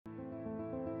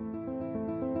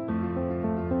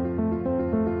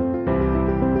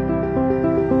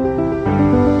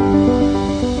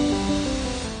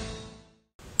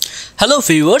Hello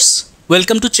viewers,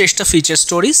 welcome to চেষ্টা feature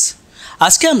stories.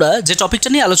 আজকে আমরা যে টপিকটা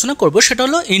নিয়ে আলোচনা করব সেটা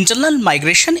হলো ইন্টারনাল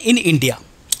মাইগ্রেশন ইন ইন্ডিয়া।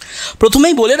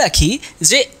 প্রথমেই বলে রাখি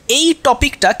যে এই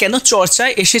টপিকটা কেন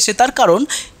চর্চায় এসেছে তার কারণ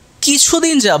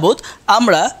কিছুদিন যাবৎ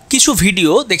আমরা কিছু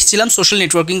ভিডিও দেখছিলাম সোশ্যাল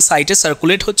নেটওয়ার্কিং সাইটে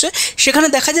সার্কুলেট হচ্ছে। সেখানে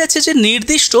দেখা যাচ্ছে যে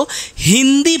নির্দিষ্ট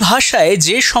হিন্দি ভাষায়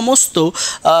যে সমস্ত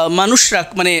মানুষরা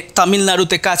মানে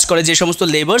তামিলনাড়ুতে কাজ করে, যে সমস্ত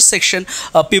লেবার সেকশন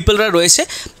পিপলরা রয়েছে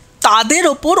তাদের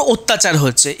ওপর অত্যাচার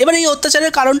হচ্ছে। এবার এই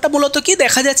অত্যাচারের কারণটা মূলত কি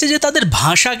দেখা যাচ্ছে যে তাদের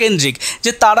ভাষা কেন্দ্রিক,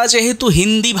 যে তারা যেহেতু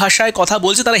হিন্দি ভাষায় কথা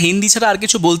বলছে, তারা হিন্দি ছাড়া আর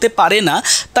কিছু বলতে পারে না,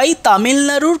 তাই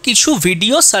তামিলনাড়ুর কিছু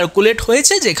ভিডিও সার্কুলেট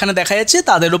হয়েছে যেখানে দেখা যাচ্ছে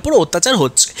তাদের ওপর অত্যাচার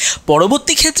হচ্ছে।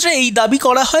 পরবর্তী ক্ষেত্রে এই দাবি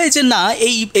করা হয় যে না,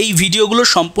 এই ভিডিওগুলো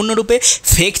সম্পূর্ণরূপে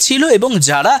ফেক ছিল এবং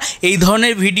যারা এই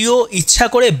ধরনের ভিডিও ইচ্ছা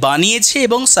করে বানিয়েছে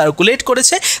এবং সার্কুলেট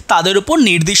করেছে তাদের উপর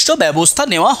নির্দিষ্ট ব্যবস্থা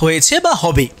নেওয়া হয়েছে বা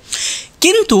হবে।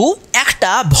 কিন্তু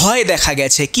একটা ভয় দেখা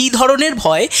গেছে। কী ধরনের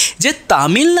ভয়? যে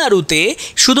তামিলনাড়ুতে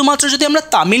শুধুমাত্র যদি আমরা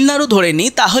তামিলনাড়ু ধরে নিই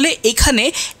তাহলে এখানে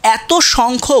এত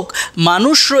সংখ্যক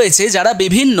মানুষ রয়েছে যারা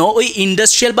বিভিন্ন ওই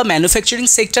ইন্ডাস্ট্রিয়াল বা ম্যানুফ্যাকচারিং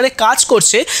সেক্টরে কাজ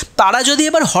করছে, তারা যদি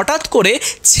এবার হঠাৎ করে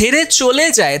ছেড়ে চলে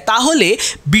যায় তাহলে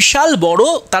বিশাল বড়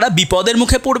তারা বিপদের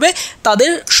মুখে পড়বে, তাদের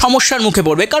সমস্যার মুখে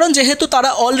পড়বে। কারণ যেহেতু তারা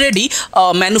অলরেডি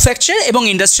ম্যানুফ্যাকচার এবং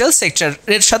ইন্ডাস্ট্রিয়াল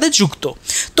সেক্টরের সাথে যুক্ত।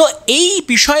 তো এই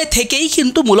বিষয় থেকেই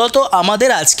কিন্তু মূলত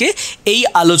আমাদের আজকে এই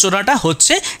আলোচনাটা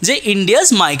হচ্ছে যে ইন্ডিয়াস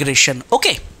মাইগ্রেশন।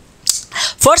 ওকে,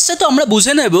 ফার্স্টে তো আমরা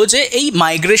বুঝে নেব যে এই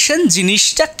মাইগ্রেশন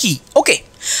জিনিসটা কি। ওকে,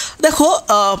 দেখো,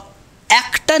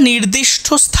 একটা নির্দিষ্ট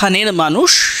স্থানের মানুষ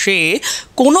সে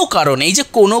কোনো কারণে, এই যে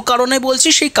কোনো কারণে বলছি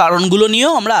সেই কারণগুলো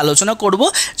নিয়েও আমরা আলোচনা করব,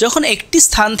 যখন একটি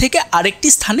স্থান থেকে আরেকটি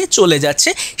স্থানে চলে যাচ্ছে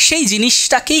সেই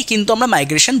জিনিসটাকেই কিন্তু আমরা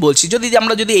মাইগ্রেশন বলছি।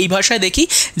 আমরা যদি এই ভাষায় দেখি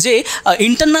যে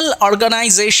ইন্টারনাল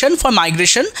অর্গানাইজেশন ফর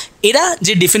মাইগ্রেশন, এরা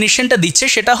যে ডেফিনিশনটা দিচ্ছে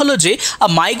সেটা হলো যে আ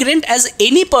migrant as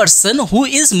any person who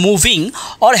is moving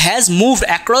or has moved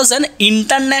across an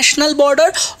international border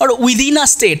or within a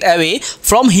state away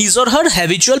from his or her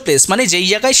habitual place. মানে যেই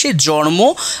জায়গায় সে জন্ম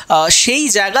সেই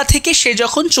জায়গা থেকে সে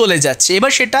যখন চলে যাচ্ছে,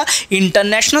 এবার সেটা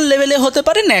ইন্টারন্যাশনাল লেভেলে হতে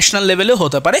পারে, ন্যাশনাল লেভেলেও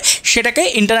হতে পারে, সেটাকে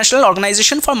ইন্টারন্যাশনাল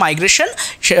অর্গানাইজেশন ফর মাইগ্রেশন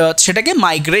সেটাকে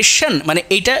মাইগ্রেশন মানে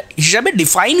এইটা হিসাবে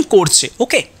ডিফাইন করছে।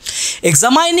 ওকে,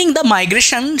 examining the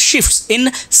migration shifts in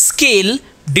scale,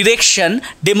 direction,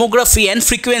 demography and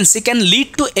frequency can lead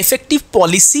to effective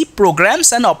policy programs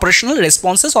and operational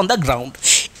responses on the ground.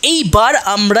 এইবার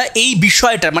আমরা এই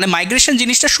বিষয়টা মানে মাইগ্রেশন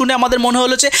জিনিসটা শুনে আমাদের মনে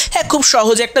হলো যে হ্যাঁ, খুব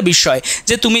সহজ একটা বিষয়,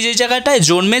 যে তুমি যে জায়গাটায়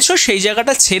জন্মেছো সেই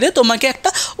জায়গাটা ছেড়ে তোমাকে একটা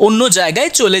অন্য জায়গায়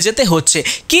চলে যেতে হচ্ছে।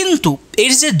 কিন্তু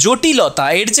এর যে জটিলতা,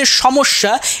 এর যে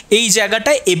সমস্যা, এই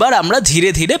জায়গাটায় এবার আমরা ধীরে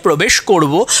ধীরে প্রবেশ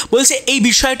করব। বলছে এই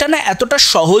বিষয়টা না এতটা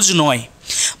সহজ নয়।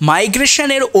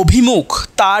 মাইগ্রেশনের অভিমুখ,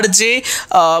 তার যে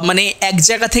মানে এক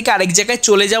জায়গা থেকে আরেক জায়গায়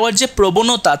চলে যাওয়ার যে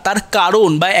প্রবণতা, তার কারণ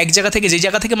বা এক জায়গা থেকে যে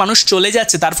জায়গা থেকে মানুষ চলে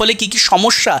যাচ্ছে তার ফলে কী কী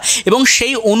সমস্যা এবং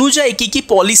সেই অনুযায়ী কী কী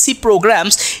পলিসি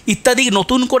প্রোগ্রামস ইত্যাদি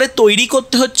নতুন করে তৈরি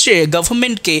করতে হচ্ছে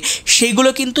গভর্নমেন্টকে, সেইগুলো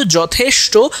কিন্তু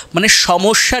যথেষ্ট মানে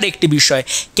সমস্যার একটি বিষয়।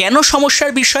 কেন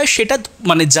সমস্যার বিষয় সেটা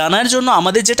মানে জানার জন্য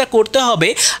আমাদের যেটা করতে হবে,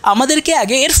 আমাদেরকে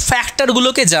আগে এর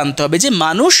ফ্যাক্টরগুলোকে জানতে হবে যে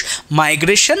মানুষ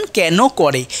মাইগ্রেশন কেন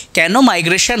করে, কেন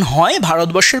মাইগ্রেশন হয়,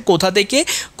 ভারতবর্ষের কোথা থেকে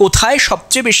কোথায়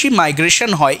সবচেয়ে বেশি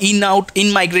মাইগ্রেশন হয়, ইন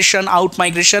মাইগ্রেশন, আউট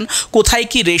মাইগ্রেশন, কোথায়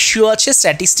কি রেশিও আছে,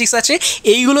 স্ট্যাটিস্টিক্স আছে,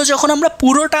 এইগুলো যখন আমরা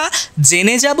পুরোটা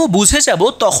জেনে যাব, বুঝে যাব,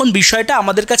 তখন বিষয়টা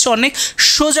আমাদের কাছে অনেক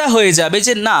সোজা হয়ে যাবে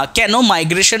যে না, কেন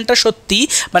মাইগ্রেশনটা সত্যি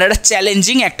মানে একটা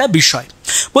চ্যালেঞ্জিং একটা বিষয়।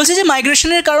 বলছে যে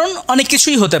মাইগ্রেশনের কারণ অনেক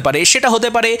কিছুই হতে পারে। সেটা হতে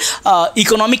পারে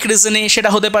ইকোনমিক রিজনে, সেটা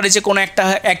হতে পারে যে কোনো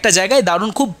একটা জায়গায়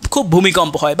দারুণ খুব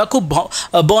ভূমিকম্প হয় বা খুব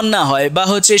বন্যা হয় বা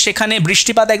হচ্ছে সেখানে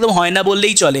বৃষ্টিপাত একদম হয় না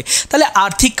বললেই চলে, তাহলে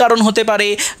আর্থিক কারণ হতে পারে,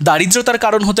 দারিদ্রতার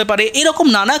কারণ হতে পারে, এরকম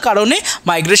নানা কারণে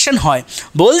মাইগ্রেশন হয়।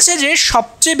 বলছে যে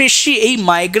সবচেয়ে বেশি এই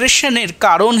মাইগ্রেশনের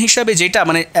কারণ হিসাবে যেটা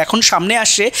মানে এখন সামনে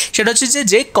আসে সেটা হচ্ছে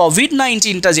যে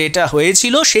কোভিড-19টা যেটা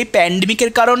হয়েছিল সেই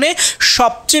প্যান্ডেমিকের কারণে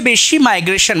সবচেয়ে বেশি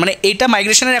মাইগ্রেশন, মানে এটা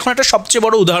মাইগ্রেশনের এখন একটা সবচেয়ে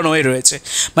বড় উদাহরণ হয়ে রয়েছে।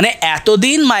 মানে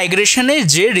এতদিন মাইগ্রেশনের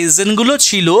যে রিজনগুলো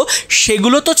ছিল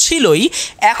সেগুলো তো ছিলই,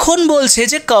 এখন বলছে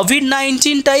যে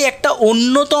কোভিড-19টাই একটা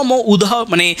অন্যতম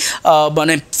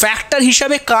মানে ফ্যাক্টর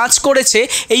হিসাবে কাজ করেছে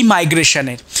এই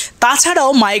মাইগ্রেশনের।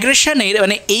 তাছাড়াও মাইগ্রেশনের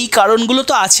মানে এই কারণগুলো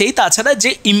তো আছেই, তাছাড়া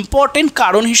যে ইম্পর্টেন্ট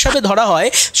কারণ হিসাবে ধরা হয়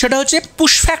সেটা হচ্ছে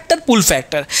পুশ ফ্যাক্টর, পুল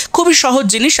ফ্যাক্টর। খুবই সহজ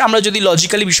জিনিস, আমরা যদি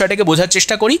লজিক্যালি বিষয়টাকে বোঝার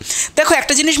চেষ্টা করি, দেখো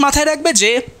একটা জিনিস মাথায় রাখবে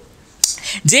যে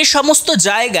যে সমস্ত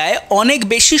জায়গায় অনেক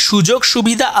বেশি সুযোগ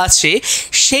সুবিধা আছে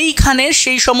সেইখানের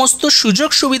সেই সমস্ত সুযোগ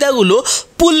সুবিধাগুলো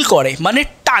পুল করে, মানে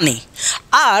টানে।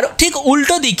 আর ঠিক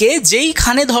উল্টো দিকে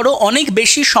যেইখানে ধরো অনেক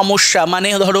বেশি সমস্যা, মানে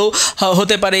ধরো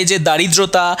হতে পারে যে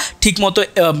দারিদ্রতা, ঠিকমতো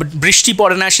বৃষ্টি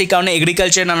পড়ে না, সেই কারণে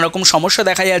এগ্রিকালচার নানা রকম সমস্যা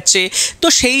দেখা যাচ্ছে, তো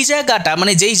সেই জায়গাটা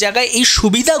মানে যেই জায়গায় এই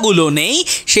সুবিধাগুলো নেই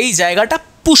সেই জায়গাটা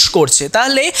পুশ করছে।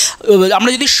 তাহলে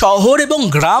আমরা যদি শহর এবং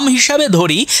গ্রাম হিসাবে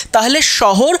ধরি তাহলে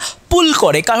শহর পুল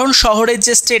করে, কারণ শহরের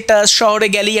যে স্টেটাস, শহরে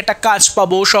গেলেই একটা কাজ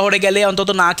পাবো, শহরে গেলে অন্তত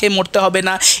না খেয়ে মরতে হবে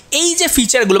না, এই যে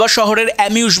ফিচারগুলো বা শহরের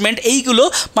অ্যামিউজমেন্ট, এইগুলো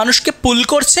মানুষকে পুল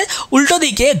করছে। উল্টো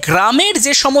দিকে গ্রামের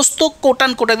যে সমস্ত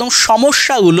কোটান একদম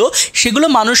সমস্যাগুলো সেগুলো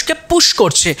মানুষকে পুশ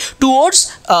করছে টুয়ার্ডস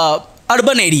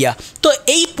আরবান এরিয়া। তো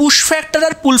এই পুশ ফ্যাক্টর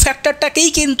আর পুল ফ্যাক্টরটাকেই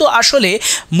কিন্তু আসলে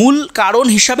মূল কারণ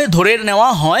হিসাবে ধরে নেওয়া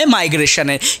হয়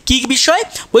মাইগ্রেশনের। কী বিষয়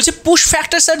বলছে, push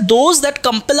factors R those that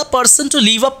compel a person to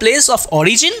leave a place of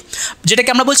origin, যেটাকে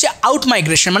আমরা বলছি আউট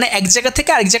মাইগ্রেশন, মানে এক জায়গা থেকে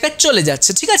আরেক জায়গায় চলে যাচ্ছে,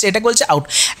 ঠিক আছে, এটাকে বলছে out,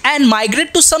 and migrate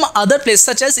to some other place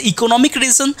such as economic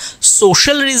reason,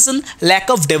 social reason, lack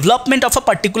of development of a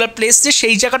particular place, যে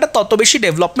সেই জায়গাটা তত বেশি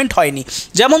ডেভেলপমেন্ট হয়নি।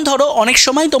 যেমন ধরো অনেক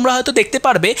সময় তোমরা হয়তো দেখতে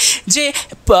পারবে যে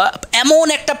এমন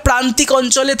একটা প্রান্তিক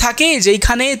অঞ্চলে থাকে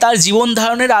যেইখানে তার জীবন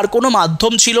ধারণের আর কোনো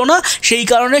মাধ্যম ছিল না, সেই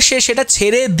কারণে সে সেটা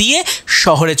ছেড়ে দিয়ে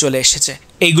শহরে চলে এসেছে।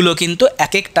 এইগুলো কিন্তু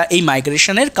এক একটা এই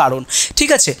মাইগ্রেশনের কারণ, ঠিক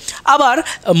আছে। আবার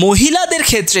মহিলাদের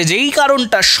ক্ষেত্রে যেই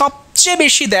কারণটা সবচেয়ে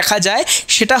বেশি দেখা যায়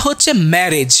সেটা হচ্ছে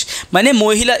ম্যারেজ, মানে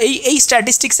মহিলা এই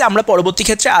স্ট্যাটিস্টিক্সে আমরা পরবর্তী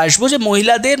ক্ষেত্রে আসবো যে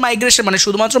মহিলাদের মাইগ্রেশন, মানে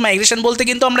শুধুমাত্র মাইগ্রেশন বলতে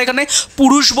কিন্তু আমরা এখানে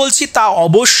পুরুষ বলছি তা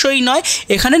অবশ্যই নয়,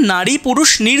 এখানে নারী পুরুষ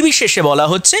নির্বিশেষে বলা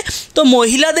হচ্ছে। তো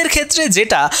মহিলাদের ক্ষেত্রে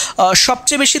যেটা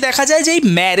সবচেয়ে বেশি দেখা যায় যে এই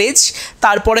ম্যারেজ,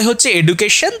 তারপরে হচ্ছে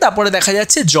এডুকেশন, তারপরে দেখা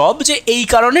যাচ্ছে জব, যে এই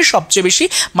কারণে সবচেয়ে বেশি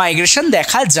মাইগ্রেশন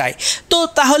দেখা যায়। তো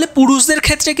তাহলে পুরুষদের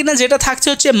ক্ষেত্রে কিনা যেটা থাকছে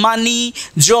হচ্ছে মানি,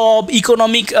 job,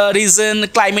 economic reason,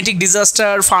 climatic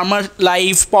disaster, farmer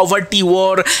life, poverty,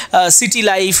 war, city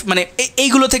life, মানে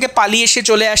এইগুলো থেকে পালিয়ে এসে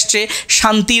চলে আসছে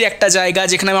শান্তির একটা জায়গা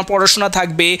যেখানে আমার পড়াশোনা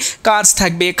থাকবে, কাজ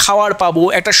থাকবে, খাওয়ার পাবো,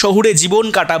 একটা শহুরে জীবন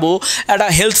কাটাবো, একটা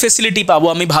হেলথ ফেসিলিটি পাবো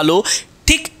আমি ভালো।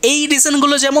 ঠিক এই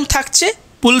রিজনগুলো যেমন থাকছে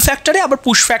পুল ফ্যাক্টরে, আবার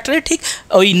পুশ ফ্যাক্টরে ঠিক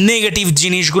ওই নেগেটিভ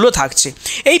জিনিসগুলো থাকছে।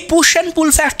 এই পুশ অ্যান্ড পুল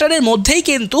ফ্যাক্টরের মধ্যেই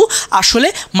কিন্তু আসলে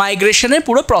মাইগ্রেশনের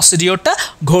পুরো প্রসিডিওরটা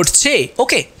ঘটছে।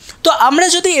 ওকে, তো আমরা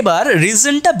যদি এবার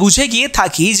রিজনটা বুঝে গিয়ে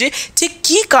থাকি যে ঠিক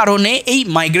কী কারণে এই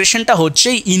মাইগ্রেশনটা হচ্ছে,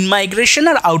 ইন মাইগ্রেশন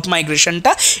আর আউট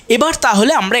মাইগ্রেশনটা, এবার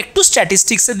তাহলে আমরা একটু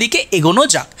স্ট্যাটিস্টিক্সের দিকে এগোনো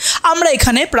যাক। আমরা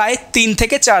এখানে প্রায় 3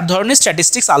 থেকে 4 ধরনের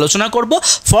স্ট্যাটিস্টিক্স আলোচনা করব।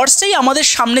 ফার্স্টেই আমাদের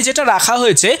সামনে যেটা রাখা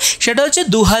হয়েছে সেটা হচ্ছে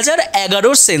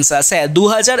 2011 সেন্সাস। হ্যাঁ,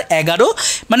 2011,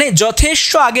 মানে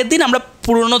যথেষ্ট আগের দিন, আমরা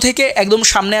পুরনো থেকে একদম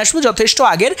সামনে আসবো, যথেষ্ট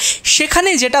আগের। সেখানে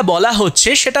যেটা বলা হচ্ছে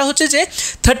সেটা হচ্ছে যে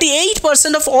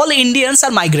 38% of all Indians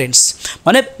R migrants,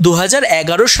 মানে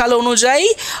 2011 সাল অনুযায়ী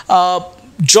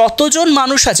যতজন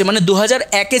মানুষ আছে, মানে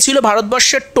 2001-এ ছিল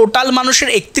ভারতবর্ষের টোটাল মানুষের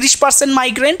 31%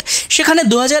 মাইগ্রেন্ট, সেখানে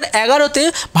 2011-তে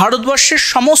ভারতবর্ষের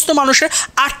সমস্ত মানুষের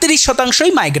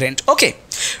 38%ই migrant. Okay,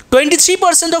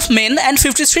 23% of men and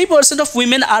 53% of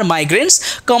women are migrants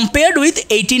compared with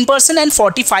 18% and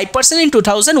 45% in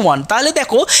 2001. তাহলে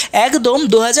দেখো একদম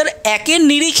 2001-এর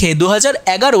নিরিখে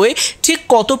 2011-এ ঠিক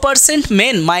কত পার্সেন্ট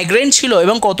মেন মাইগ্রেন্ট ছিল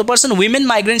এবং কত পার্সেন্ট উইমেন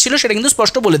মাইগ্রেন্ট ছিল সেটা কিন্তু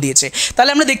স্পষ্ট বলে দিয়েছে।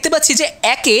 তাহলে আমরা দেখতে পাচ্ছি যে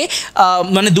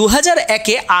মানে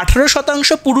 2001-এ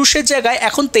 18% পুরুষের জায়গায়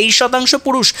এখন 23%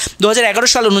 পুরুষ 2011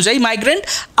 সাল অনুযায়ী মাইগ্রেন্ট।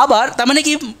 আবার তার মানে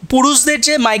কি পুরুষদের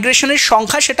যে মাইগ্রেশনের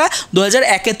সংখ্যা সেটা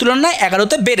 2001-এর তুলনায়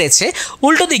 11-তে বেড়েছে।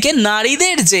 উল্টো দিকে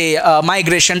নারীদের যে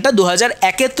মাইগ্রেশনটা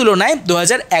 2001-এর তুলনায়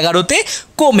 2011-তে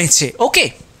কমেছে। ওকে,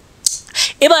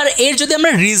 এবার এর যদি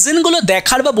আমরা রিজনগুলো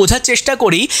দেখার বা বোঝার চেষ্টা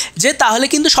করি যে তাহলে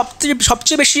কিন্তু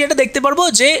সবচেয়ে বেশি যেটা দেখতে পারবো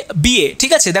যে বিয়ে,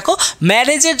 ঠিক আছে। দেখো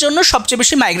ম্যারেজের জন্য সবচেয়ে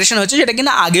বেশি মাইগ্রেশন হচ্ছে, যেটা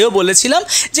কিনা আগেও বলেছিলাম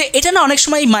যে এটা না অনেক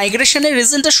সময় এই মাইগ্রেশনের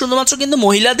রিজনটা শুধুমাত্র কিন্তু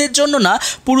মহিলাদের জন্য না,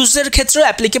 পুরুষদের ক্ষেত্রেও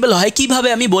অ্যাপ্লিকেবল হয়। কীভাবে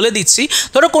আমি বলে দিচ্ছি,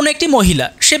 ধরো কোনো একটি মহিলা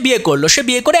সে বিয়ে করলো, সে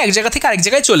বিয়ে করে এক জায়গা থেকে আরেক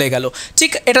জায়গায় চলে গেল,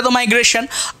 ঠিক, এটা তো মাইগ্রেশন।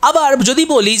 আবার যদি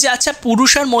বলি যে আচ্ছা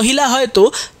পুরুষ আর মহিলা হয়তো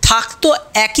থাকতো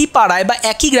একই পাড়ায় বা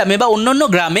একই গ্রামে বা অন্যান্য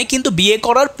গ্রামে, কিন্তু বিয়ে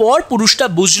করার পর পুরুষটা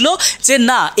বুঝলো যে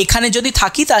না, এখানে যদি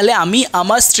থাকি তাহলে আমি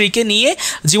আমার স্ত্রীকে নিয়ে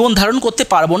জীবন ধারণ করতে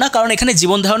পারবো না, কারণ এখানে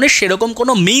জীবন ধারণের সেরকম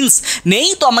কোনো মিন্স নেই,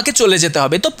 তো আমাকে চলে যেতে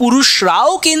হবে। তো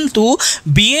পুরুষরাও কিন্তু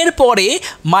বিয়ের পরে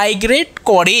মাইগ্রেট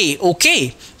করে। ওকে,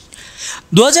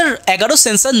 2011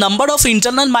 sensor number of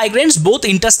internal migrants both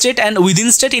interstate and within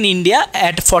state in India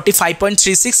at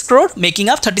 45.36 crore making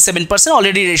up 37%।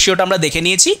 Already রেশিওটা আমরা দেখে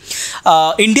নিয়েছি।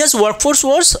 India's workforce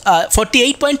was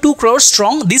 48.2 crore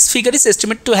strong. This figure is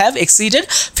estimate to have exceeded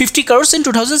 50 crores in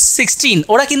 2016।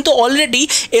 ওরা কিন্তু already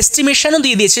এস্টিমেশনও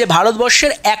দিয়ে দিয়েছে যে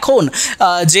ভারতবর্ষের এখন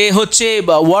যে হচ্ছে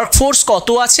ওয়ার্কফোর্স কত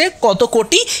আছে, কত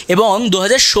কোটি, এবং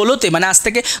 2016-তে মানে আজ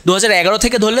থেকে 2011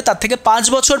 থেকে ধরলে তার থেকে 5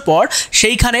 বছর পর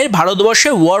সেইখানের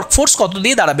ভারতবর্ষের ওয়ার্কফোর্স কত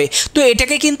দিয়ে দাঁড়াবে। তো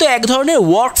এটাকে কিন্তু এক ধরনের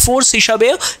ওয়ার্কফোর্স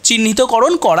হিসাবেও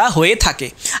চিহ্নিতকরণ করা হয়ে থাকে।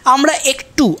 আমরা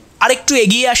আরেকটু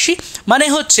এগিয়ে আসি, মানে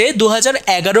হচ্ছে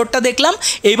 2011টা দেখলাম,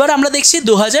 এবার আমরা দেখছি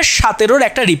 2017-র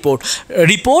একটা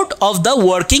report of the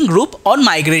working group on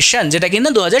migration, যেটা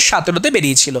কিনা 2017-তে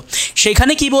বেরিয়েছিল।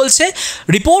 সেখানে কি বলছে,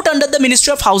 report under the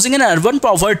ministry of housing and urban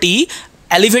poverty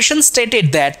elevation stated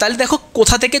that, তাহলে দেখো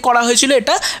কোথা থেকে করা হয়েছিল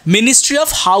এটা, ministry of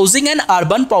housing and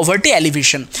urban poverty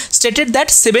elevation stated that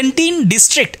 17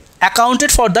 district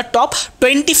accounted for the top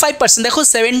 25%। দেখো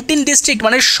 17 ডিস্ট্রিক্ট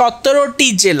মানে 17টি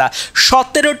জেলা,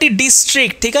 17টি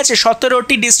ডিস্ট্রিক্ট, ঠিক আছে,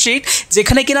 17টি ডিস্ট্রিক্ট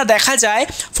যেখানে কিনা দেখা যায়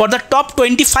for the top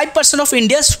 25% of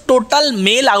India's total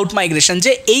mail out migration,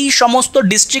 যে এই সমস্ত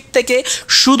ডিস্ট্রিক্ট থেকে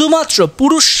শুধুমাত্র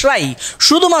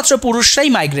পুরুষরাই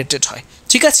মাইগ্রেটেড হয়,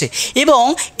 ঠিক আছে। এবং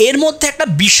এর মধ্যে একটা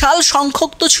বিশাল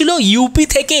সংখ্যক তো ছিল ইউপি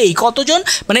থেকেই, কতজন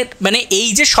মানে এই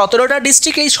যে 17টা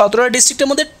ডিস্ট্রিক্ট, এই 17টা ডিস্ট্রিক্টের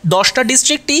মধ্যে 10টা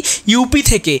ডিস্ট্রিক্টই ইউপি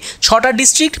থেকে, 6টা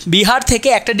ডিস্ট্রিক্ট বিহার থেকে,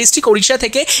 একটা ডিস্ট্রিক্ট ওড়িশা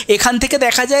থেকে। এখান থেকে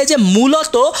দেখা যায় যে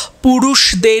মূলত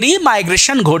পুরুষদেরই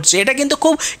মাইগ্রেশন ঘটছে। এটা কিন্তু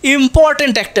খুব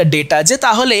ইম্পর্ট্যান্ট একটা ডেটা, যে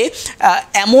তাহলে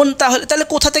তাহলে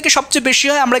কোথা থেকে সবচেয়ে বেশি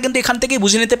হয় আমরা কিন্তু এখান থেকেই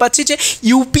বুঝে নিতে পারছি যে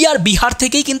ইউপি আর বিহার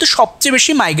থেকেই কিন্তু সবচেয়ে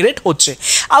বেশি মাইগ্রেট হচ্ছে।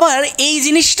 আবার এই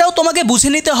জিনিসটাও তোমাকে বুঝে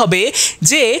নিতে হবে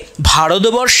যে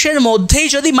ভারতবর্ষের মধ্যেই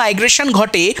যদি মাইগ্রেশন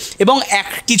ঘটে এবং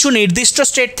কিছু নির্দিষ্ট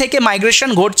স্টেট থেকে মাইগ্রেশন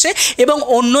ঘটছে এবং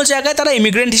অন্য জায়গায় তারা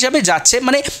ইমিগ্রেন্ট হিসাবে যাচ্ছে,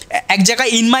 মানে এক জায়গায়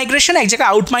ইন মাইগ্রেশন, এক জায়গায়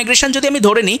আউট মাইগ্রেশন যদি আমি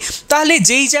ধরে নিই, তাহলে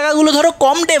যেই জায়গাগুলো ধরো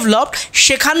কম ডেভেলপড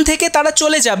সেখান থেকে তারা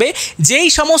চলে যাবে, যেই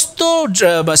সমস্ত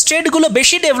স্টেটগুলো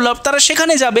বেশি ডেভেলপ তারা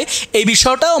সেখানে যাবে। এই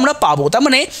বিষয়টাও আমরা পাবো। তার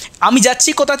মানে আমি যাচ্ছি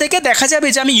কোথা থেকে, দেখা যাবে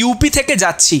যে আমি ইউপি থেকে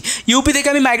যাচ্ছি, ইউপি থেকে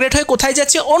আমি মাইগ্রেট হয়ে কোথায়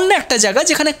যাচ্ছি, অন্য একটা জায়গা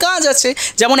যেখানে কাজ আছে।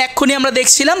 যেমন এক্ষুনি আমরা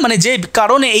দেখছিলাম, মানে যে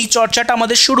কারণে এই চর্চাটা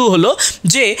আমাদের শুরু হলো,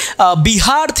 যে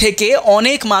বিহার থেকে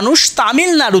অনেক মানুষ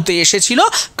তামিলনাড়ুতে এসেছিল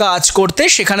কাজ করতে,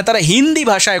 সেখানে তারা হিন্দি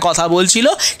ভাষায় কথা বলছিল,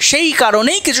 সেই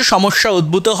কারণেই কিছু সমস্যা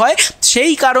উদ্ভূত হয়।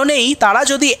 সেই কারণেই তারা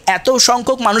যদি এত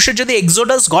সংখ্যক মানুষের যদি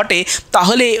এক্সোডাস ঘটে,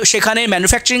 তাহলে সেখানে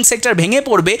ম্যানুফ্যাকচারিং সেক্টর ভেঙে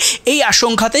পড়বে, এই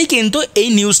আশঙ্কাতেই কিন্তু এই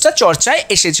নিউজটা চর্চায়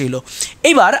এসেছিল।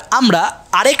 এবার আমরা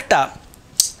আরেকটা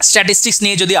স্ট্যাটিস্টিক্স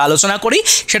নিয়ে যদি আলোচনা করি,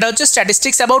 সেটা হচ্ছে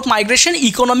statistics about migration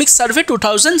economic survey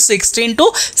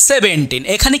 2016-17।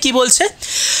 এখানে কি বলছে,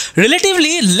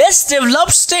 relatively less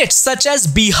developed states such as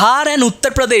Bihar and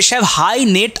Uttar Pradesh have high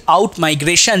net out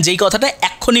migration. যেই কথাটা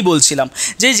এক্ষুনি বলছিলাম,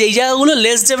 যে যেই জায়গাগুলো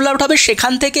লেস ডেভেলপড হবে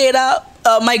সেখান থেকে এরা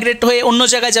মাইগ্রেট হয়ে অন্য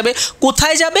জায়গায় যাবে।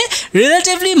 কোথায় যাবে,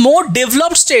 রিলেটিভলি মোর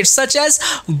developed states such as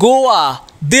Goa,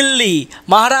 Delhi,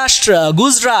 Maharashtra,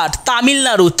 Gujarat,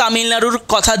 তামিলনাড়ুর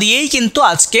কথা দিয়েই কিন্তু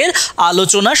আজকের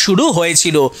আলোচনা শুরু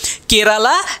হয়েছিল।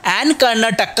 কেরালা অ্যান্ড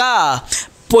কর্ণাটকা,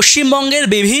 পশ্চিমবঙ্গের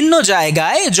বিভিন্ন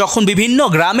জায়গায় যখন বিভিন্ন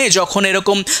গ্রামে যখন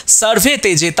এরকম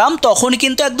সার্ভেতে যেতাম, তখন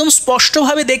কিন্তু একদম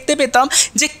স্পষ্টভাবে দেখতে পেতাম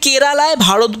যে কেরালায়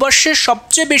ভারতবর্ষের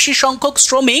সবচেয়ে বেশি সংখ্যক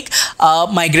শ্রমিক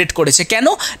মাইগ্রেট করেছে। কেন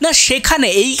না,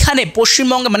 এইখানে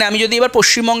পশ্চিমবঙ্গে, মানে আমি যদি এবার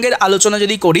পশ্চিমবঙ্গের আলোচনা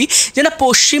যদি করি, যে না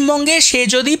পশ্চিমবঙ্গে সে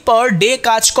যদি পার ডে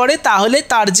কাজ করে, তাহলে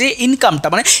তার যে ইনকামটা,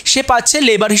 মানে সে পাচ্ছে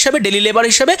লেবার হিসাবে, ডেলি লেবার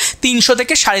হিসাবে 300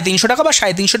 থেকে 350 টাকা বা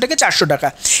 350 থেকে 400 টাকা।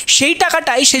 সেই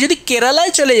টাকাটাই সে যদি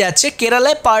কেরালায় চলে যাচ্ছে,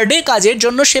 কেরালায় পার ডে কাজের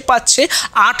জন্য সে পাচ্ছে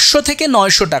 800 থেকে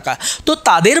 900 টাকা। তো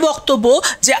তাদের বক্তব্য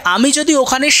যে আমি যদি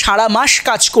ওখানে সারা মাস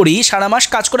কাজ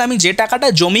করে আমি যে টাকাটা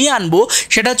জমিয়ে আনবো,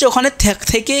 সেটা হচ্ছে ওখানে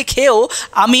থেকে খেয়েও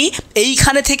আমি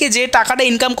এইখানে থেকে যে টাকাটা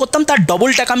ইনকাম করতাম তার ডবল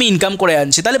টাকা আমি ইনকাম করে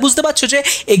আনছি। তাহলে বুঝতে পারছো যে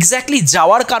এক্স্যাক্টলি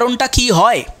যাওয়ার কারণটা কী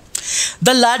হয়।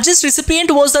 The largest recipient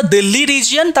was the Delhi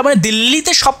region. তার মানে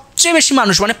দিল্লিতে সবচেয়ে বেশি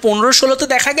মানুষ, মানে 15-16তে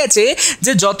দেখা গেছে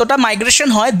যে যতটা মাইগ্রেশন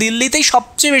হয়, দিল্লিতেই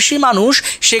সবচেয়ে বেশি মানুষ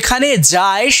সেখানে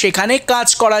যায়, সেখানে কাজ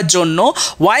করার জন্য।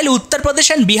 ওয়াইল Uttar Pradesh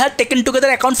and Bihar taken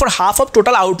together account for half of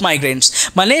total out migrants,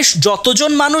 মানে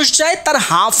যতজন মানুষ যায় তার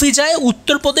হাফই যায়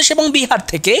উত্তরপ্রদেশ এবং বিহার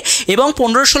থেকে। এবং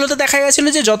 15-16তে দেখা গেছিলো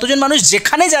যে যতজন মানুষ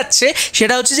যেখানে যাচ্ছে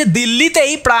সেটা হচ্ছে যে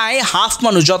দিল্লিতেই প্রায় হাফ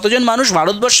মানুষ, যতজন মানুষ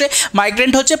ভারতবর্ষে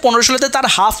মাইগ্রেন্ট হচ্ছে 15-16তে তার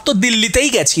হাফ তো দিল্লিতেই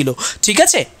গেছিলো, ঠিক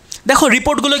আছে। দেখো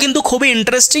রিপোর্টগুলো কিন্তু খুবই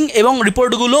ইন্টারেস্টিং এবং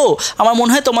রিপোর্টগুলো আমার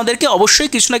মনে হয় তোমাদেরকে অবশ্যই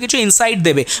কিছু না কিছু ইনসাইট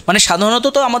দেবে। মানে সাধারণত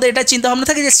তো আমাদের এটা চিন্তাভাবনা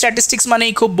থাকে যে স্ট্যাটিস্টিক্স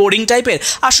মানেই খুব বোরিং টাইপের,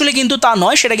 আসলে কিন্তু তা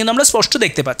নয়, সেটা কিন্তু আমরা স্পষ্ট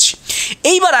দেখতে পাচ্ছি।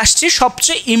 এইবার আসছে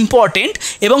সবচেয়ে ইম্পর্টেন্ট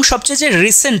এবং সবচেয়ে যে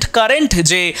রিসেন্ট কারেন্ট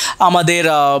যে আমাদের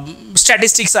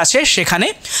স্ট্যাটিস্টিক্স আছে সেখানে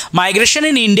মাইগ্রেশন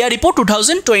ইন ইন্ডিয়া রিপোর্ট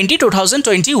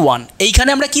 2020-2021। এইখানে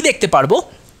আমরা কি দেখতে পারবো?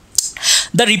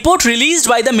 The report released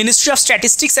by the Ministry of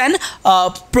Statistics and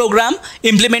Program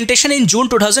Implementation in June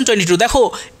 2022. দেখো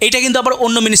এটা কিন্তু আবার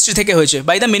অন্য মিনিস্ট্রি থেকে হয়েছে,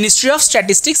 by the Ministry of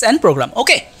Statistics and Program.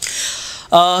 Okay,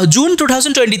 June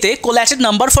 2020-তে কোল্যাটেড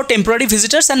number for temporary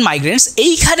visitors and migrants.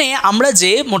 এইখানে আমরা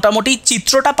যে মোটামুটি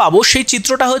চিত্রটা পাবো সেই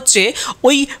চিত্রটা হচ্ছে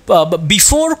ওই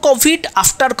বিফোর কোভিড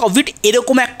আফটার কোভিড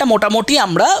এরকম একটা মোটামুটি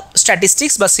আমরা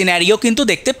স্ট্যাটিস্টিক্স বা সিনারিও কিন্তু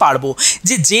দেখতে পারবো,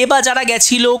 যে বা যারা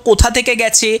গেছিলো কোথা থেকে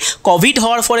গেছে, কোভিড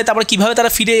হওয়ার পরে তারপর কীভাবে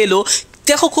তারা ফিরে এলো।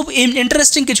 দেখো খুব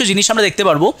ইন্টারেস্টিং কিছু জিনিস আমরা দেখতে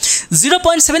পারবো।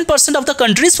 0.7% of the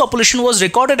countries population was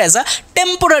recorded as a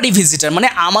temporary visitor. মানে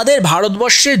আমাদের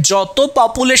ভারতবর্ষে যত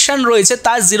পপুলেশন রয়েছে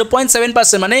তার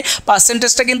 0.7%, মানে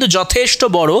পার্সেন্টেজটা কিন্তু যথেষ্ট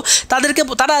বড়।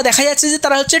 তারা দেখা যাচ্ছে যে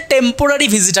তারা হচ্ছে টেম্পোরারি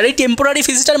ভিজিটার। এই টেম্পোরারি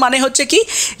ভিজিটার মানে হচ্ছে কি,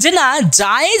 যে না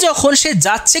যায় যখন সে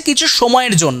যাচ্ছে কিছু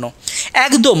সময়ের জন্য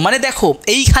একদম। মানে দেখো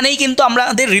এইখানেই কিন্তু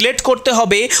আমাদের রিলেট করতে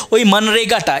হবে ওই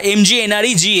মনরেগাটা,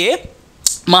 MGNREGA,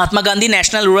 Mahatma Gandhi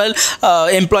national rural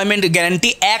employment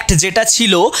guarantee act যেটা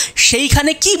ছিল,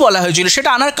 সেইখানে কি বলা হয়েছিল, সেটা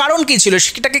আনার কারণ কী ছিল,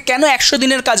 সেটাকে কেন 100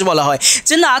 দিনের কাজ বলা হয়?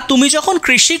 যে না তুমি যখন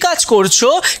কৃষিকাজ করছো,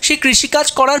 সেই কৃষিকাজ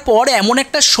করার পর এমন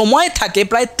একটা সময় থাকে,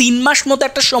 প্রায় 3 মাস মতো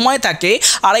একটা সময় থাকে,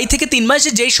 2.5 থেকে 3 মাস,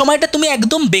 যেই সময়টা তুমি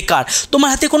একদম বেকার, তোমার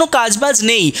হাতে কোনো কাজবাজ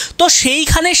নেই। তো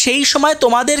সেইখানে সেই সময়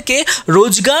তোমাদেরকে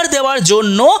রোজগার দেওয়ার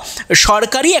জন্য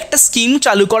সরকারি একটা স্কিম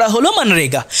চালু করা হলো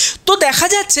মনরেগা। তো দেখা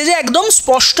যাচ্ছে যে একদম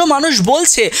স্পষ্ট মানুষ বলছে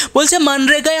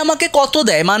মনরেগায় আমাকে কত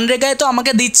দেয়, মনরেগায় তো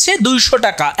আমাকে দিচ্ছে 200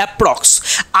 টাকা অ্যাপ্রক্স।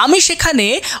 আমি সেখানে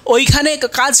ওইখানে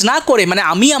কাজ না করে, মানে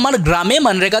আমি আমার গ্রামে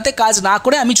মনরেগাতে কাজ না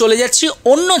করে আমি চলে যাচ্ছি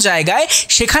অন্য জায়গায়,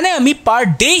 সেখানে আমি পার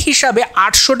ডে হিসাবে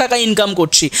 800 টাকা ইনকাম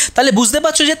করছি। তাহলে বুঝতে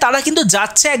পারছো যে তারা কিন্তু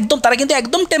যাচ্ছে একদম, তারা কিন্তু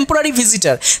একদম টেম্পোরারি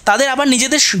ভিজিটার। তাদের আবার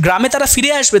নিজেদের গ্রামে তারা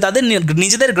ফিরে আসবে, তাদের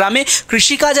নিজেদের গ্রামে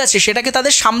কৃষিকাজ আছে, সেটাকে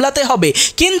তাদের সামলাতে হবে,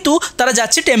 কিন্তু তারা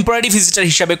যাচ্ছে টেম্পোরারি ভিজিটার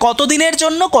হিসাবে। কত দিনের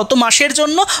জন্য, কত মাসের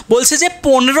জন্য? বলছে যে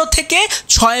 15 থেকে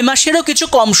 6 মাসেরও কিছু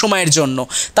কম সময়ের জন্য।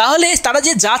 তাহলে তারা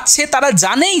যে যাচ্ছে তারা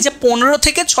জানেই যে 15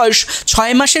 থেকে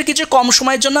 6 মাসের কিছু কম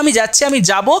সময়ের জন্য আমি যাচ্ছি, আমি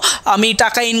যাব, আমি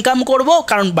টাকা ইনকাম করব,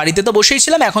 কারণ বাড়িতে তো বসেই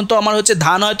ছিলাম, এখন তো আমার হচ্ছে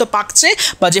ধান হয়তো পাকছে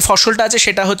বা যে ফসলটা আছে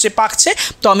সেটা হচ্ছে পাকছে,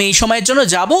 তো আমি এই সময়ের জন্য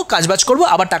যাব, কাজবাজ করব,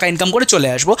 আবার টাকা ইনকাম করে চলে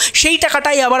আসবো, সেই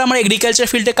টাকাটাই আবার আমার এগ্রিকালচার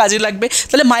ফিল্ডে কাজে লাগবে।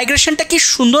 তাহলে মাইগ্রেশনটা কি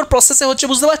সুন্দর প্রসেসে হচ্ছে,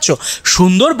 বুঝতে পারছো?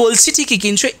 সুন্দর বলছি ঠিকই,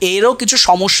 কিন্তু এরও কিছু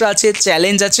সমস্যা আছে,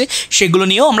 চ্যালেঞ্জ আছে, সেগুলো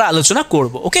নিয়েও আমরা আলোচনা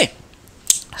করব। ওকে,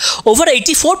 ওভার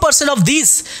 84% অফ দিস,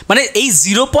 মানে এই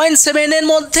 0.7 এর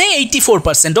মধ্যে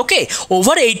 84%, ওকে,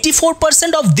 over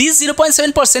 84% of this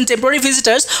 0.7% temporary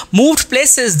visitors moved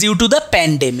places due to the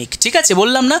pandemic. ঠিক আছে,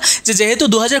 বললাম না যে যেহেতু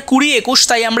 2020-21,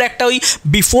 তাই আমরা একটা ওই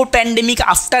বিফোর প্যান্ডেমিক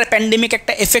আফটার প্যান্ডেমিক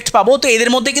একটা এফেক্ট পাবো। তো এদের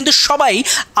মধ্যে কিন্তু সবাই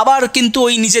আবার কিন্তু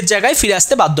ওই নিজের জায়গায় ফিরে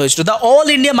আসতে বাধ্য হয়েছিল। The all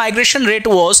India migration rate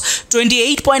was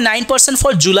 28.9%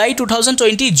 for July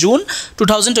 2020-June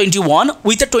 2021,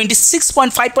 with a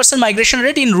 26.5% migration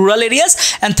rate in rural areas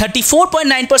and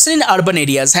 34.9% in urban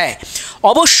areas। হ্যাঁ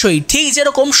অবশ্যই, ঠিক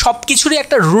যেরকম সব কিছুরই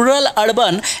একটা রুরাল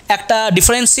আরবান একটা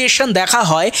ডিফারেন্সিয়েশন দেখা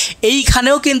হয়,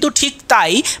 এইখানেও কিন্তু ঠিক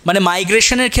তাই। মানে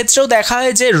মাইগ্রেশনের ক্ষেত্রেও দেখা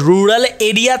হয় যে রুরাল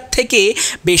এরিয়ার থেকে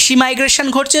বেশি মাইগ্রেশন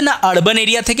ঘটছে না আরবান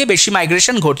এরিয়া থেকে বেশি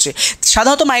মাইগ্রেশন ঘটছে।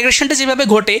 সাধারণত মাইগ্রেশনটা যেভাবে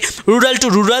ঘটে rural two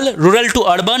rural, rural two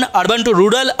urban, urban two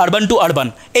rural, urban two urban,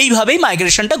 এইভাবেই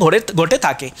মাইগ্রেশনটা ঘটে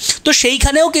থাকে। তো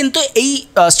সেইখানেও কিন্তু এই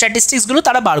স্ট্যাটিস্টিক্সগুলো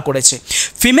তারা বার করেছে।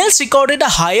 Females recorded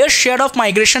a higher share of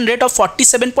migration rate of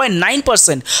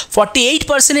 47.9%,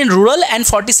 48% in rural and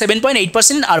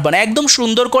 47.8% in urban। একদম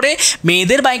সুন্দর করে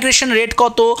মেয়েদের মাইগ্রেশন রেট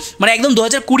কত, মানে একদম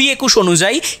 2020-21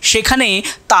 অনুযায়ী সেখানে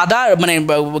তাদের মানে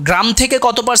গ্রাম থেকে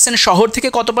কত পার্সেন্ট, শহর থেকে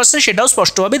কত পার্সেন্ট, সেটাও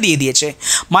স্পষ্টভাবে দিয়ে দিয়েছে।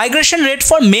 Migration rate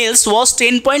for মেলস was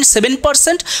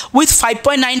 10.7%, with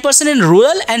 5.9% in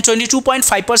rural and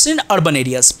 22.5% in urban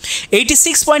areas।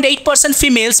 86.8%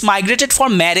 females migrated for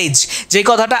marriage। যে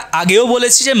কথাটা আগেও বলেছি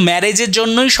যে ম্যারেজের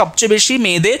জন্যই সবচেয়ে বেশি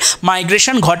মেয়েদের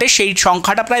মাইগ্রেশন ঘটে, সেই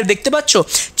সংখ্যাটা প্রায় দেখতে পাচ্ছ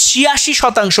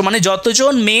 86%। মানে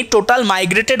যতজন মেয়ে টোটাল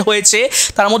মাইগ্রেটেড হয়েছে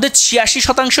তার মধ্যে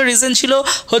 86% রিজন ছিল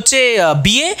হচ্ছে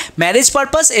বিয়ে, ম্যারেজ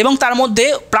পারপাস, এবং তার মধ্যে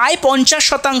প্রায়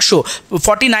 50%,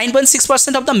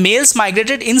 49.6% of the মেলস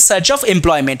migrated in search of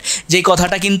employment. যেই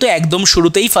কথাটা কিন্তু একদম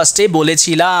শুরুতেই ফার্স্টে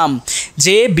বলেছিলাম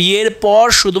যে বিয়ের পর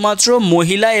শুধুমাত্র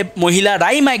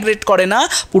মহিলারাই মাইগ্রেট করে না,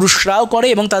 পুরুষরাও করে,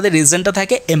 এবং তাদের রিজনটা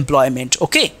থাকে এমপ্লয়মেন্ট।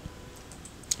 ওকে,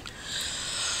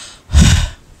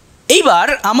 এইবার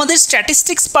আমাদের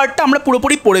স্ট্যাটিস্টিক্স পার্টটা আমরা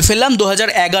পুরোপুরি পড়ে ফেললাম।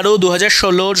 2011,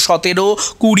 2016, 17,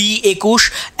 20, 21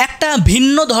 একটা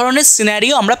ভিন্ন ধরনের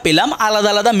সিনারিও আমরা পেলাম, আলাদা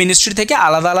আলাদা মিনিস্ট্রি থেকে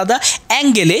আলাদা আলাদা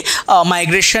অ্যাঙ্গেলে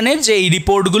মাইগ্রেশনের যে এই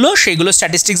রিপোর্টগুলো সেগুলো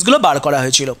স্ট্যাটিস্টিক্সগুলো বার করা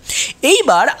হয়েছিল।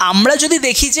 এইবার আমরা যদি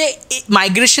দেখি যে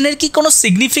মাইগ্রেশনের কি কোনো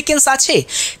সিগনিফিকেন্স আছে,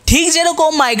 ঠিক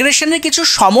যেরকম মাইগ্রেশনের কিছু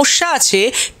সমস্যা আছে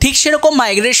ঠিক সেরকম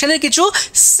মাইগ্রেশনের কিছু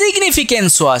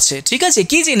সিগনিফিকেন্সও আছে। ঠিক আছে,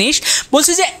 কী জিনিস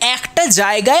বলছে যে একটা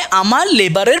জায়গায় আমার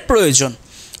লেবারের প্রয়োজন,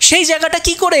 সেই জায়গাটা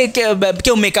কি করে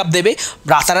কেউ মেকআপ দেবে?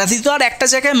 রাতারাতি তো আর একটা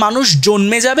জায়গায় মানুষ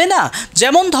জন্মে যাবে না।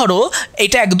 যেমন ধরো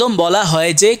এটা একদম বলা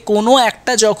হয় যে কোনো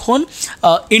একটা যখন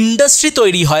ইন্ডাস্ট্রি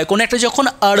তৈরি হয়, কোনো একটা যখন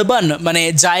আরবান মানে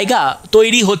জায়গা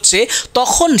তৈরি হচ্ছে,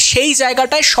 তখন সেই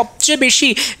জায়গাটায় সবচেয়ে বেশি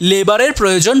লেবারের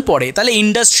প্রয়োজন পড়ে। তাহলে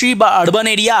ইন্ডাস্ট্রি বা আরবান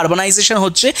এরিয়া, আরবানাইজেশন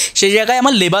হচ্ছে, সেই জায়গায়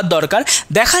আমার লেবার দরকার।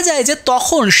 দেখা যায় যে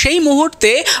তখন সেই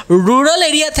মুহূর্তে রুরাল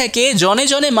এরিয়া থেকে জনে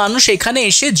জনে মানুষ এখানে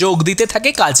এসে যোগ দিতে থাকে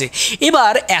কাজে।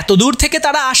 এবার এত দূর থেকে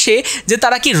তারা আসে যে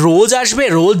তারা কি রোজ আসবে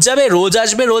রোজ যাবে, রোজ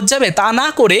আসবে রোজ যাবে, তা না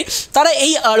করে তারা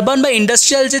এই আরবান বা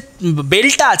ইন্ডাস্ট্রিয়াল যে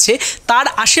বেল্টটা আছে তার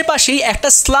আশেপাশেই একটা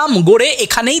স্লাম গড়ে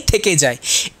এখানেই থেকে যায়।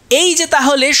 এই যে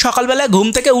তাহলে সকালবেলা ঘুম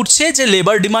থেকে উঠছে, যে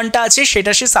লেবার ডিমান্ডটা আছে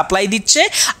সেটা সে সাপ্লাই দিচ্ছে,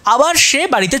 আবার সে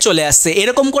বাড়িতে চলে আসছে।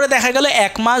 এরকম করে দেখা গেল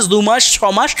 1 মাস 2 মাস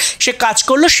 6 মাস সে কাজ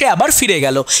করলো, সে আবার ফিরে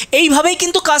গেল। এইভাবেই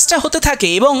কিন্তু কাজটা হতে থাকে।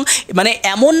 এবং মানে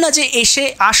এমন না যে এসে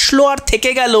আসলো আর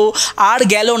থেকে গেল আর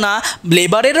গেল না,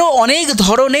 লেবারেরও অনেক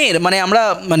ধরনের মানে আমরা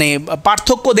মানে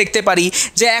পার্থক্য দেখতে পারি।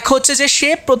 যে এক হচ্ছে যে সে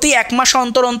প্রতি 1 মাস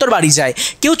অন্তর অন্তর বাড়ি যায়,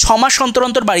 কেউ 6 মাস অন্তর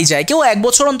অন্তর বাড়ি যায়, কেউ 1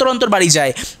 বছর অন্তর অন্তর বাড়ি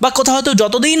যায়, বা কোথাও হয়তো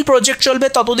যতদিন প্রজেক্ট চলবে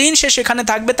ততদিন সে সেখানে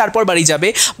থাকবে তারপর বাড়ি যাবে,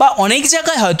 বা অনেক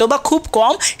জায়গায় হয়তো বা খুব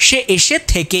কম সে এসে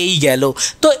থেকেই গেল।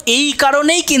 তো এই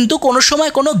কারণেই কিন্তু কোনো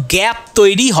সময় কোনো গ্যাপ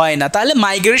তৈরি হয় না। তাহলে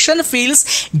migration feels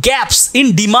gaps in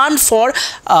demand for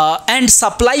and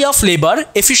supply of labour,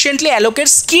 efficiently allocate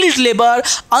skilled labour,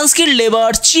 unskilled labour,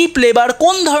 chip labour,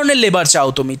 কোন ধরনের লেবার চাও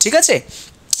তুমি। ঠিক আছে,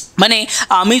 মানে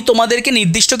আমি তোমাদেরকে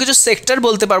নির্দিষ্ট কিছু সেক্টর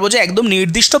বলতে পারবো যে একদম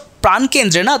নির্দিষ্ট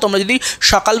প্রাণকেন্দ্রে না। তোমরা যদি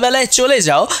সকালবেলায় চলে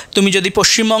যাও, তুমি যদি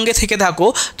পশ্চিমবঙ্গে থেকে থাকো,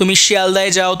 তুমি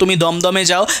শিয়ালদায় যাও, তুমি দমদমে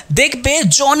যাও, দেখবে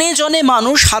জনে জনে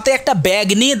মানুষ হাতে একটা ব্যাগ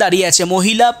নিয়ে দাঁড়িয়ে আছে,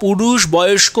 মহিলা পুরুষ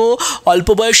বয়স্ক অল্প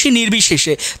বয়সী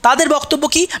নির্বিশেষে। তাদের বক্তব্য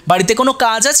কি, বাড়িতে কোনো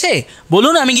কাজ আছে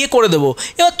বলুন আমি গিয়ে করে দেবো।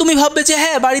 এবার তুমি ভাববে যে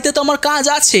হ্যাঁ বাড়িতে তো আমার কাজ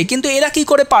আছে, কিন্তু এরা কি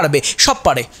করে পারবে? সব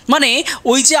পারে। মানে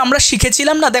ওই যে আমরা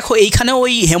শিখেছিলাম না, দেখো এইখানে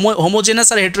ওই হোমোজেনাস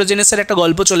আর হেটেরোজেনাসের একটা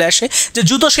গল্প চলে আসে যে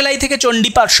জুতো সেলাই থেকে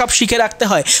চণ্ডীপাঠ সব শিখে রাখতে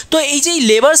হয়। তো এই যে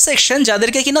লেবার সেকশন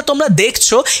যাদেরকে কিনা তোমরা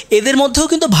দেখছো, এদের মধ্যেও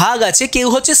কিন্তু ভাগ আছে। কেউ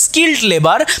হচ্ছে স্কিল্ড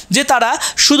লেবার, যে তারা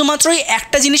শুধুমাত্র এই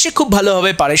একটা জিনিসে খুব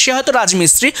ভালোভাবে পারে, সে হয়তো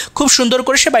রাজমিস্ত্রি, খুব সুন্দর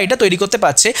করে সে বাড়িটা তৈরি করতে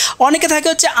পারছে। অনেকে থাকে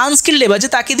হচ্ছে আনস্কিল্ড লেবার, যে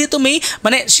তাকে দিয়ে তুমি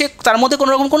মানে সে তার মধ্যে কোনো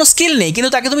রকম কোনো স্কিল নেই, কিন্তু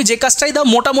তাকে তুমি যে কাজটাই দাও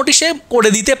মোটামুটি সে করে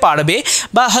দিতে পারবে,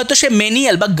 বা হয়তো সে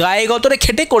ম্যানুয়াল বা গায়ে গতরে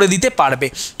খেটে করে দিতে পারবে।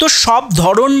 তো সব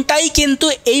ধরনটাই কিন্তু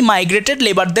এই মাইগ্রেটেড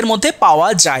লেবারদের মধ্যে পাওয়া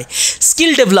যায়।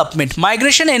 Skill development,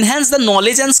 migration enhance the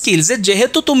knowledge and skills.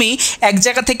 যেহেতু তুমি এক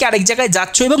জায়গা থেকে আরেক জায়গায়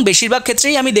যাচ্ছ, এবং বেশিরভাগ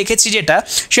ক্ষেত্রেই আমি দেখেছি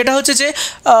সেটা হচ্ছে যে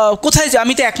কোথায়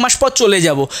আমি তো 1 মাস পর চলে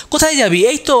যাব। কোথায় যাবি?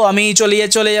 এই তো আমি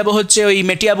চলে যাব হচ্ছে ওই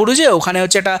মেটিয়া বুরুজে, ওখানে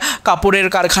হচ্ছে একটা কাপড়ের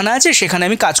কারখানা আছে, সেখানে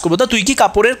আমি কাজ করবো। তা তুই কি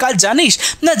কাপড়ের কাজ জানিস?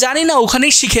 না জানি না,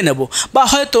 ওখানেই শিখে নেব। বা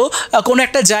হয়তো কোনো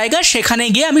একটা জায়গা, সেখানে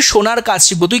গিয়ে আমি সোনার কাজ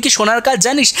শিখবো। তুই কি সোনার কাজ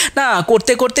জানিস? না,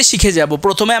 করতে করতে শিখে যাব।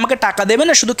 প্রথমে আমাকে টাকা দেবে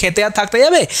না, শুধু খেতে আর থাকতে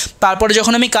যাবে, তারপরে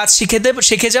যখন আমি কাজ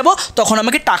শিখে যাব তখন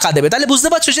আমাকে টাকা দেবে। তাহলে বুঝতে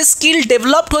পারছো যে স্কিল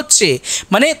ডেভেলপড হচ্ছে।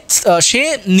 মানে সে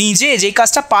নিজে যে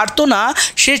কাজটা পারতো না,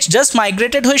 সে জাস্ট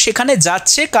মাইগ্রেটেড হয়ে সেখানে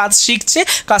যাচ্ছে, কাজ শিখছে,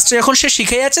 কাজটা যখন সে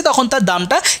শিখে যাচ্ছে তখন তার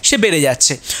দামটা সে বেড়ে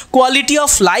যাচ্ছে। কোয়ালিটি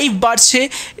অফ লাইফ বাড়ছে।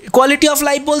 কোয়ালিটি অফ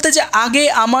লাইফ বলতে যে আগে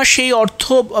আমার সেই অর্থ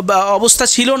অবস্থা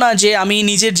ছিল না যে আমি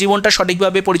নিজের জীবনটা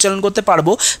সঠিকভাবে পরিচালনা করতে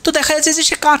পারবো, তো দেখা যাচ্ছে যে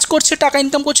সে কাজ করছে, টাকা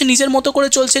ইনকাম করছে, নিজের মতো করে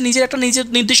চলছে, নিজের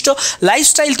নির্দিষ্ট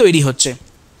লাইফস্টাইল তৈরি হচ্ছে।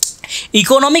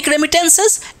 Economic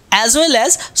রেমিটেন্সেস as well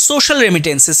as social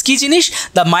remittances. কি জিনিস?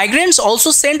 the migrants also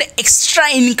send extra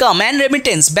income and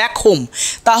remittance back home.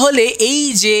 তাহলে এই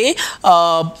যে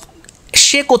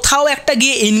সে কোথাও একটা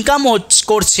গিয়ে ইনকাম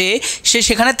করছে, সে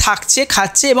সেখানে থাকছে,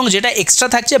 খাচ্ছে, এবং যেটা এক্সট্রা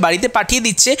থাকছে বাড়িতে পাঠিয়ে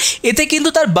দিচ্ছে। এতে কিন্তু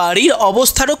তার বাড়ির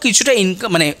অবস্থারও কিছুটা ইনকাম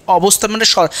মানে অবস্থা মানে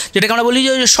যেটাকে আমরা বলি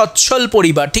যে সচ্ছল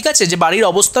পরিবার। ঠিক আছে, যে বাড়ির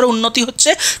অবস্থারও উন্নতি হচ্ছে,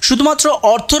 শুধুমাত্র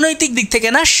অর্থনৈতিক দিক থেকে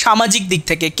না, সামাজিক দিক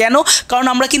থেকে। কেন? কারণ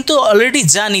আমরা কিন্তু অলরেডি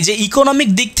জানি যে ইকোনমিক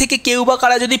দিক থেকে কেউ বা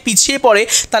কারা যদি পিছিয়ে পড়ে,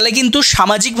 তাহলে কিন্তু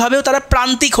সামাজিকভাবেও তারা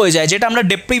প্রান্তিক হয়ে যায়, যেটা আমরা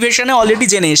ডেপ্রিভেশনে অলরেডি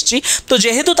জেনে এসেছি। তো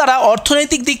যেহেতু তারা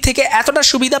অর্থনৈতিক দিক থেকে এতটা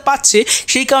সুবিধা পাচ্ছে,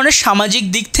 সেই কারণে সামাজিক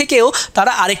দিক থেকেও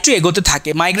তারা আরেকটু এগোতে থাকে।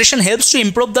 Migration helps to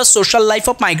improve the social life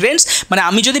of migrants, মানে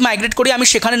আমি যদি মাইগ্রেট করি আমি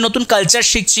সেখানে নতুন কালচার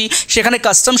শিখছি, সেখানে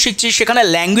কাস্টম শিখছি, সেখানে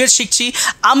ল্যাঙ্গুয়েজ শিখছি,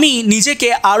 আমি নিজেকে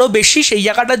আরও বেশি সেই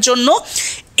জায়গাটার জন্য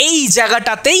এই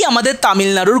জায়গাটাতেই আমাদের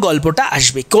তামিলনাড়ুর গল্পটা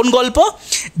আসবে। কোন গল্প?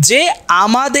 যে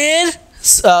আমাদের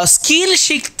স্কিল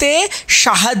শিখতে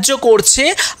সাহায্য করছে,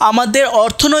 আমাদের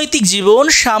অর্থনৈতিক জীবন,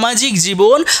 সামাজিক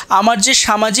জীবন, আমার যে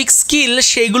সামাজিক স্কিল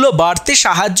সেইগুলো বাড়তে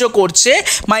সাহায্য করছে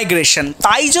মাইগ্রেশন।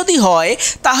 তাই যদি হয়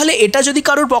তাহলে এটা যদি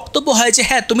কারোর বক্তব্য হয় যে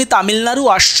হ্যাঁ তুমি তামিলনাড়ু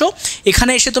আসছো,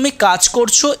 এখানে এসে তুমি কাজ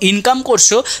করছো, ইনকাম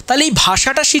করছো, তাহলে এই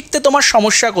ভাষাটা শিখতে তোমার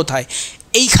সমস্যা কোথায়?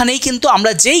 এইখানেই কিন্তু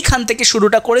আমরা যেইখান থেকে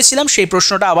শুরুটা করেছিলাম সেই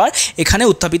প্রশ্নটা আবার এখানে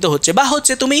উত্থাপিত হচ্ছে। বা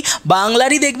হচ্ছে তুমি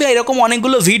বাংলারই দেখবে এরকম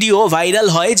অনেকগুলো ভিডিও ভাইরাল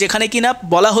হয় যেখানে কিনা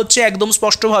বলা হচ্ছে একদম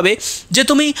স্পষ্টভাবে যে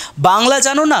তুমি বাংলা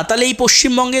জানো না, তাহলে এই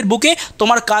পশ্চিমবঙ্গের বুকে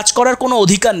তোমার কাজ করার কোনো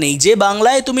অধিকার নেই। যে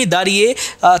বাংলায় তুমি দাঁড়িয়ে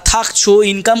থাকছো,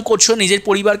 ইনকাম করছো, নিজের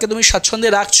পরিবারকে তুমি স্বাচ্ছন্দ্যে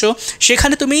রাখছো,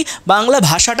 সেখানে তুমি বাংলা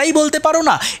ভাষাটাই বলতে পারো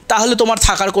না, তাহলে তোমার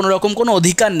থাকার কোনো রকম কোনো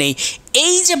অধিকার নেই।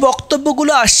 এই যে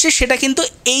বক্তব্যগুলো আসছে সেটা কিন্তু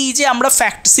এই যে আমরা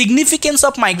সিগনিফিকেন্স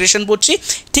অফ মাইগ্রেশন পড়ছি,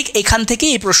 ঠিক এখান থেকে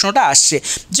এই প্রশ্নটা আসছে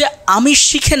যে আমি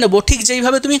শিখে নেব, ঠিক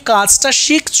যেইভাবে তুমি কাজটা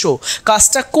শিখছো,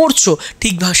 কাজটা করছো,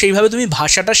 ঠিক সেইভাবে তুমি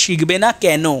ভাষাটা শিখবে না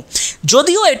কেন?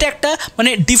 যদিও এটা একটা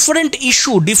মানে ডিফারেন্ট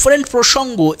ইস্যু, ডিফারেন্ট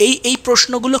প্রসঙ্গ, এই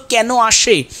প্রশ্নগুলো কেন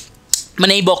আসে,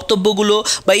 মানে এই বক্তব্যগুলো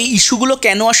বা এই ইস্যুগুলো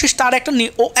কেন আসে তার একটা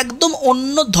একদম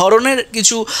অন্য ধরনের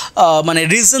কিছু মানে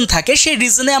রিজন থাকে। সেই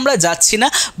রিজনে আমরা যাচ্ছি না,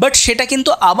 বাট সেটা কিন্তু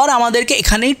আবার আমাদেরকে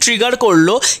এখানেই ট্রিগার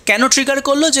করলো। কেন ট্রিগার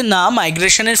করলো? যে না,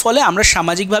 মাইগ্রেশনের ফলে আমরা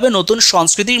সামাজিকভাবে নতুন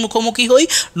সংস্কৃতির মুখোমুখি হই,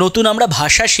 নতুন আমরা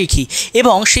ভাষা শিখি,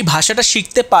 এবং সেই ভাষাটা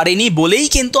শিখতে পারিনি বলেই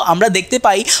কিন্তু আমরা দেখতে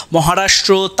পাই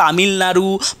মহারাষ্ট্র, তামিলনাড়ু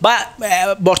বা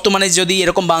বর্তমানে যদি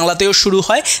এরকম বাংলাতেও শুরু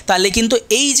হয়, তাহলে কিন্তু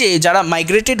এই যে যারা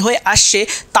মাইগ্রেটেড হয়ে আসছে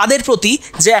তাদের প্রতি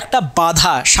যে একটা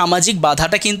বাধা, সামাজিক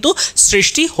বাধাটা কিন্তু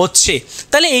সৃষ্টি হচ্ছে।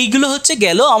 তাহলে এইগুলো হচ্ছে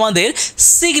গেল আমাদের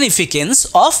সিগনিফিকেন্স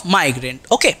অফ মাইগ্রেন্ট।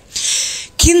 ওকে,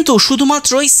 কিন্তু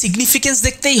শুধুমাত্র এই সিগনিফিকেন্স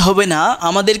দেখতেই হবে না,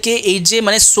 আমাদেরকে এই যে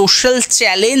মানে সোশ্যাল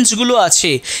চ্যালেঞ্জগুলো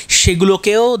আছে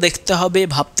সেগুলোকেও দেখতে হবে,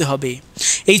 ভাবতে হবে।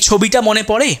 এই ছবিটা মনে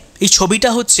পড়ে? এই ছবিটা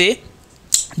হচ্ছে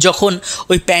যখন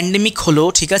ওই প্যান্ডেমিক হলো,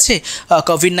 ঠিক আছে,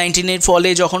 কোভিড-19 ফলে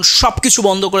যখন সব কিছু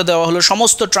বন্ধ করে দেওয়া হলো,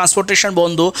 সমস্ত ট্রান্সপোর্টেশন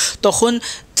বন্ধ, তখন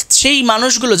সেই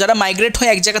মানুষগুলো যারা মাইগ্রেট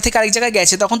হয়ে এক জায়গা থেকে আরেক জায়গায়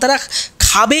গেছে, তখন তারা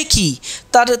খাবে কি?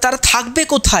 তারা থাকবে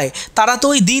কোথায়? তারা তো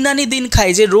ওই দিন আনি দিন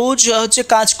খায়, যে রোজ হচ্ছে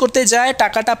কাজ করতে যায়,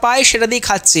 টাকাটা পায়, সেটা দিয়ে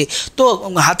খাচ্ছে। তো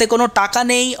হাতে কোনো টাকা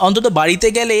নেই, অন্তত বাড়িতে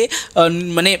গেলে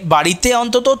মানে বাড়িতে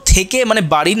অন্তত থেকে মানে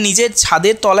বাড়ির নিজের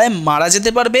ছাদের তলায় মারা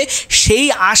যেতে পারবে সেই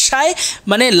আশায়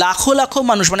মানে লাখো লাখো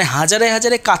মানুষ, মানে হাজারে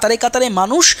হাজারে কাতারে কাতারে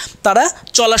মানুষ তারা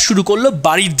চলা শুরু করলো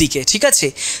বাড়ির দিকে, ঠিক আছে।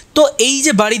 তো এই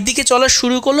যে বাড়ির দিকে চলা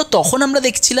শুরু করলো, তখন আমরা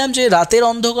দেখছিলাম যে রাতের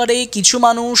অন্ধকারে কিছু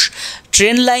মানুষ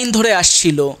ট্রেন লাইন ধরে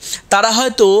আসছিল, তারা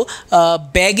হয়তো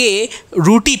ব্যাগে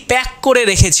রুটি প্যাক করে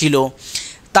রেখেছিল,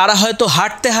 তারা হয়তো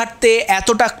হাঁটতে হাঁটতে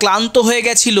এতটা ক্লান্ত হয়ে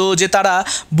গেছিল যে তারা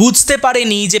বুঝতে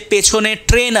পারেনি যে পেছনে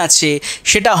ট্রেন আছে,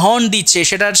 সেটা হর্ন দিচ্ছে,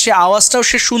 সেটার সে আওয়াজটাও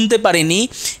সে শুনতে পারেনি,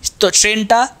 তো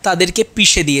ট্রেনটা তাদেরকে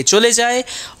পিষে দিয়ে চলে যায়।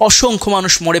 অসংখ্য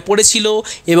মানুষ মরে পড়েছিল,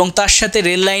 এবং তার সাথে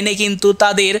রেল লাইনে কিন্তু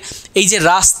তাদের এই যে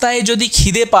রাস্তায় যদি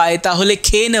খিদে পায় তাহলে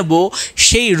খেয়ে নেব,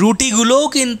 সেই রুটিগুলোও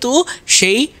কিন্তু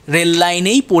সেই রেল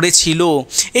লাইনেই পড়েছিল।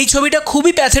 এই ছবিটা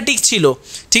খুবই প্যাথেটিক ছিল,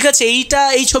 ঠিক আছে।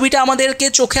 এই ছবিটা আমাদেরকে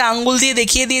চোখে আঙ্গুল দিয়ে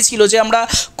দেখিয়ে দিয়েছিল যে আমরা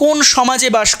কোন সমাজে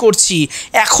বাস করছি,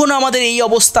 এখন আমাদের এই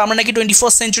অবস্থা, আমরা নাকি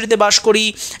 21st সেঞ্চুরিতে বাস করি,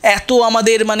 এত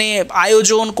আমাদের মানে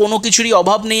আয়োজন, কোনো কিছুরই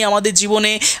অভাব নেই আমাদের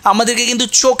জীবনে। আমাদেরকে কিন্তু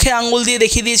চোখে আঙ্গুল দিয়ে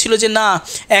দেখিয়ে দিয়েছিল যে না,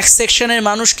 এক সেকশনের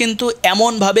মানুষ কিন্তু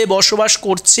এমনভাবে বসবাস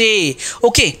করছে।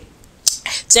 ওকে,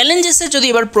 চ্যালেঞ্জেসের যদি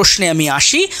এবার প্রশ্নে আমি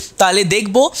আসি, তাহলে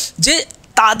দেখব যে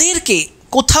তাদেরকে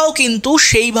কোথাও কিন্তু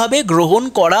সেইভাবে গ্রহণ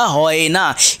করা হয় না।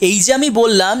 এই যে আমি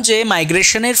বললাম যে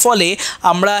মাইগ্রেশনের ফলে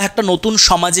আমরা একটা নতুন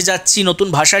সমাজে যাচ্ছি, নতুন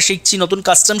ভাষা শিখছি, নতুন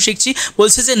কাস্টম শিখছি,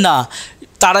 বলছে যে না,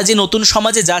 তারা যে নতুন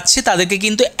সমাজে যাচ্ছে তাদেরকে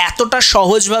কিন্তু এতটা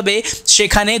সহজভাবে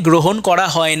সেখানে গ্রহণ করা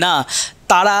হয় না।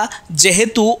 তারা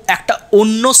যেহেতু একটা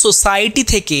অন্য সোসাইটি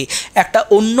থেকে, একটা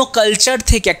অন্য কালচার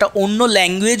থেকে, একটা অন্য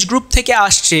ল্যাঙ্গুয়েজ গ্রুপ থেকে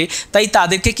আসছে, তাই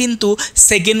তাদেরকে কিন্তু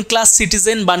সেকেন্ড ক্লাস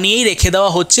সিটিজেন বানিয়েই রেখে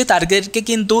দেওয়া হচ্ছে। তাদেরকে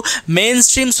কিন্তু মেন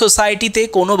স্ট্রিম সোসাইটিতে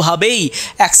কোনোভাবেই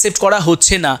অ্যাকসেপ্ট করা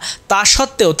হচ্ছে না। তা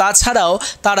সত্ত্বেও, তাছাড়াও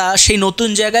তারা সেই নতুন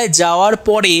জায়গায় যাওয়ার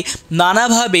পরে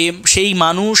নানাভাবে সেই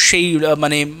মানুষ, সেই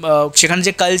মানে সেখানে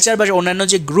যে কালচার বা অন্যান্য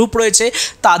যে গ্রুপ রয়েছে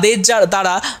তাদের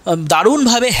তারা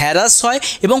দারুণভাবে হ্যারাস হয়,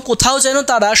 এবং কোথাও যেন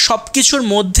তারা সব কিছুর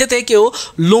মধ্যে থেকেও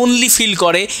থেকেও লোনলি ফিল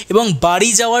করে এবং বাড়ি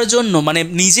যাওয়ার জন্য মানে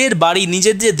নিজের বাড়ি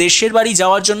নিজের যে দেশের বাড়ি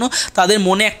যাওয়ার জন্য তাদের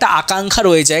মনে একটা আকাঙ্ক্ষা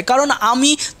রয়ে যায়। কারণ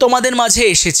আমি তোমাদের মাঝে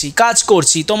এসেছি, কাজ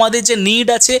করছি, তোমাদের যে নিড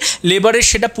আছে লেবারের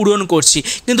সেটা পূরণ করছি,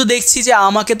 কিন্তু দেখছি যে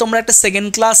আমাকে তোমরা একটা সেকেন্ড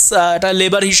ক্লাস একটা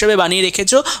লেবার হিসেবে বানিয়ে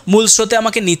রেখেছো, মূল স্রোতে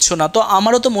আমাকে নিচ্ছ না। তো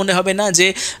আমারও তো মনে হবে না যে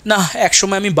না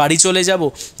একসময় আমি বাড়ি চলে যাব।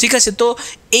 ঠিক আছে, তো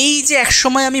এই যে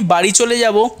একসময় আমি বাড়ি চলে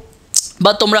যাব,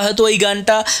 বা তোমরা হয়তো ওই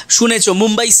গানটা শুনেছো,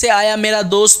 মুম্বাই সে আয়া মেরা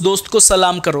দোস্ত দোস্ত কো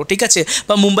সালাম করো, ঠিক আছে,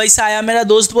 বা মুম্বাই সে আয়া মেরা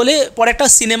দোস্ত বলে পরে একটা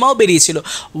সিনেমাও বেরিয়েছিল।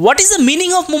 What is the meaning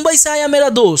of Mumbai সে আয়া মেরা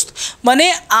দোস্ত? মানে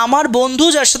আমার বন্ধু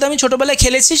যার সাথে আমি ছোটোবেলায়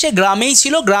খেলেছি সে গ্রামেই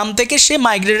ছিল, গ্রাম থেকে সে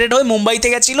মাইগ্রেটেড হয়ে মুম্বাইতে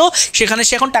গেছিলো, সেখানে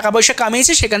সে এখন টাকা পয়সা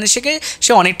কামিয়েছে, সেখানে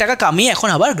সে অনেক টাকা কামিয়ে এখন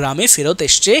আবার গ্রামে ফেরত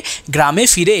এসছে, গ্রামে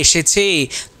ফিরে এসেছে।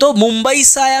 তো মুম্বাই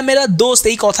সে আয়া মেরা দোস্ত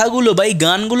এই কথাগুলো বা এই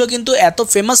গানগুলো কিন্তু এত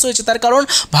ফেমাস হয়েছে তার কারণ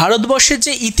ভারতবর্ষের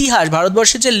যে ইতিহাস,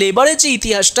 ভারতবর্ষের যে লেবারের যে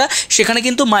ইতিহাসটা, সেখানে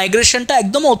কিন্তু মাইগ্রেশনটা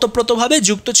একদম ওতপ্রোতভাবে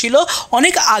যুক্ত ছিল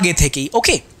অনেক আগে থেকেই।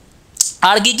 ওকে,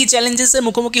 আর কী কী চ্যালেঞ্জেসের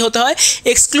মুখোমুখি হতে হয়?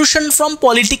 Exclusion from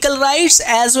political rights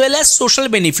as well as social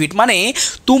benefit. মানে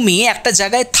তুমি একটা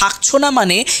জায়গায় থাকছো না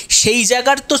মানে সেই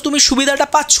জায়গার তো তুমি সুবিধাটা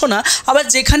পাচ্ছ না, আবার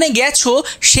যেখানে গেছো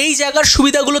সেই জায়গার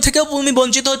সুবিধাগুলো থেকেও তুমি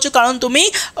বঞ্চিত হচ্ছ, কারণ তুমি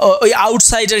ওই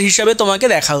আউটসাইডার হিসাবে তোমাকে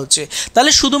দেখা হচ্ছে।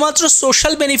 তাহলে শুধুমাত্র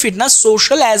সোশ্যাল বেনিফিট না,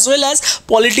 social as well as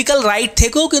political right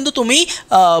থেকেও কিন্তু তুমি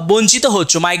বঞ্চিত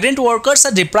হচ্ছ। Migrant workers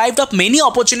R deprived of many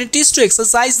opportunities two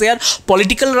exercise there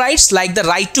political rights like the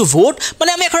right to vote.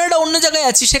 মানে আমি এখন একটা অন্য জায়গায়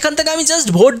আছি, সেখান থেকে আমি জাস্ট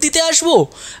ভোট দিতে আসবো,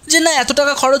 যে না এত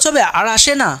টাকা খরচ হবে, আর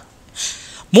আসে না।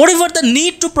 Moreover, the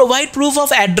need to provide proof of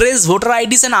address, voter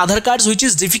IDs and Aadhaar cards, which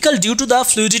is difficult due to the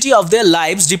fluidity of their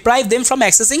lives, deprive them from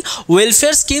accessing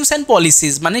welfare schemes and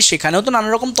policies. মানে সেখানেও তো নানা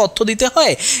রকম তথ্য দিতে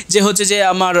হয়, যে হচ্ছে যে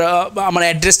আমার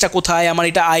অ্যাড্রেসটা কোথায়, আমার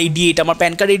এটা আইডি, এটা আমার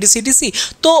প্যান কার্ড, এটিসি।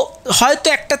 তো হয়তো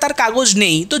একটা তার কাগজ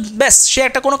নেই, তো ব্যাস সে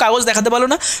একটা কোনো কাগজ দেখাতে পারলো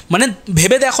না। মানে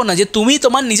ভেবে দেখো না যে তুমি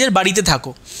তোমার নিজের বাড়িতে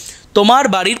থাকো, তোমার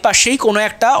বাড়ির পাশেই কোনো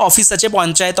একটা অফিস আছে,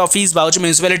 পঞ্চায়েত অফিস বা হচ্ছে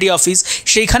মিউনিসিপ্যালিটি অফিস,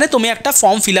 সেইখানে তুমি একটা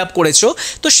ফর্ম ফিল আপ করেছো,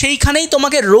 তো সেইখানেই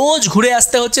তোমাকে রোজ ঘুরে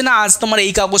আসতে হচ্ছে, না আজ তোমার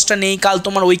এই কাগজটা নেই, কাল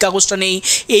তোমার ওই কাগজটা নেই,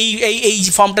 এই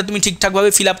ফর্মটা তুমি ঠিকঠাকভাবে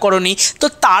ফিল আপ করোনি। তো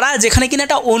তারা যেখানে কিনা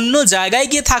একটা অন্য জায়গায়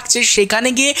গিয়ে থাকছে, সেখানে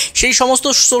গিয়ে সেই সমস্ত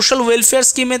সোশ্যাল ওয়েলফেয়ার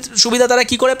স্কিমের সুবিধা তারা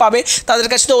কী করে পাবে? তাদের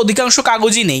কাছে তো অধিকাংশ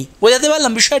কাগজই নেই। বোঝাতে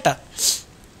পারলাম বিষয়টা?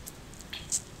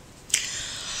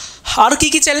 আর কী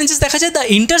কী চ্যালেঞ্জেস দেখা যায়? The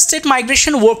interstate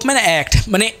migration workman act,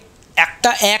 মানে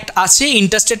একটা অ্যাক্ট আছে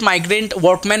ইন্টারস্টেট মাইগ্রেন্ট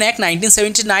ওয়ার্কম্যান অ্যাক্ট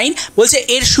 1979, বলছে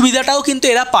এর সুবিধাটাও কিন্তু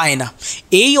এরা পায় না।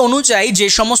 এই অনুযায়ী যে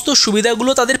সমস্ত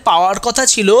সুবিধাগুলো তাদের পাওয়ার কথা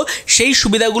ছিল সেই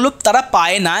সুবিধাগুলো তারা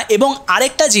পায় না। এবং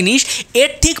আরেকটা জিনিস,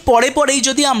 এর ঠিক পরেই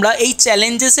যদি আমরা এই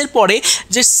চ্যালেঞ্জেসের পরে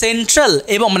যে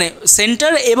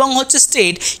সেন্ট্রাল এবং হচ্ছে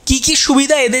স্টেট কী কী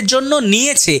সুবিধা এদের জন্য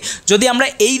নিয়েছে, যদি আমরা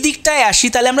এই দিকটায় আসি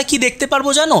তাহলে আমরা কি দেখতে পারবো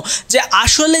জানো? যে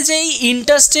আসলে যেই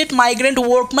ইন্টারস্টেট মাইগ্রেন্ট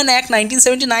ওয়ার্কম্যান অ্যাক্ট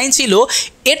 1979 ছিল,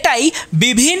 এটাই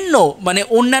বিভিন্ন মানে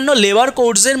অন্যান্য লেবার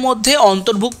কোডসের মধ্যে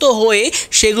অন্তর্ভুক্ত হয়ে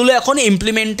সেগুলো এখন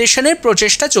ইমপ্লিমেন্টেশনের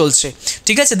প্রচেষ্টা চলছে।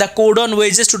 ঠিক আছে, the code on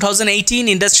wages 2018,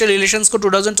 industrial relations code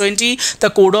 2020, the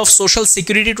code of social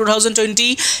security 2020।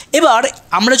 এবার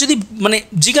আমরা যদি মানে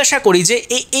জিজ্ঞাসা করি যে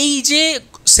এই যে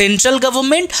সেন্ট্রাল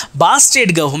গভর্নমেন্ট বা স্টেট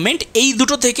গভর্নমেন্ট এই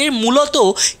দুটো থেকে মূলত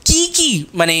কি কি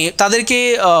মানে তাদেরকে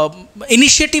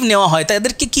ইনিশিয়েটিভ নেওয়া হয়,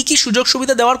 তাদেরকে কি কি সুযোগ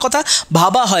সুবিধা দেওয়ার কথা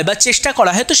ভাবা হয় বা চেষ্টা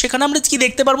করা হয়, তো সেখানে আমরা কি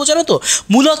দেখতে পারবো জানো তো?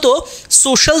 মূলত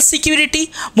সোশ্যাল সিকিউরিটি,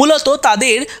 মূলত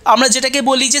তাদের আমরা যেটাকে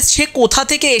বলি যে সে কোথা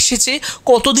থেকে এসেছে,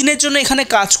 কতদিনের জন্য এখানে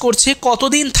কাজ করছে,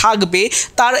 কতদিন থাকবে,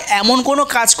 তার এমন কোনো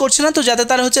কাজ করছে না তো যাতে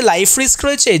তার হচ্ছে লাইফ রিস্ক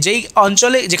রয়েছে, যেই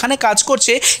অঞ্চলে যেখানে কাজ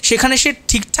করছে সেখানে সে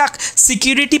ঠিকঠাক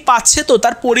সিকিউরিটি পাচ্ছে, তো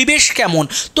তার পরিবেশ কেমন।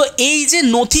 তো এই যে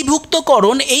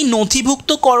নথিভুক্তকরণ, এই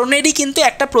নথিভুক্তকরণেরই কিন্তু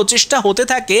একটা প্রচেষ্টা হতে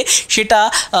থাকে, সেটা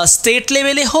স্টেট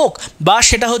লেভেলে হোক বা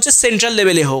সেটা হচ্ছে সেন্ট্রাল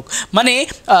লেভেলে হোক। মানে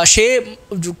সে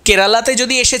কেরালাতে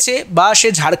যদি এসেছে বা সে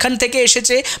ঝাড়খণ্ড থেকে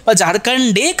এসেছে বা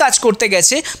ঝাড়খণ্ডে কাজ করতে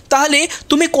গেছে, তাহলে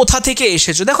তুমি কোথা থেকে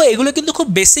এসেছো? দেখো এগুলো কিন্তু খুব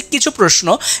বেসিক কিছু প্রশ্ন,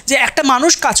 যে একটা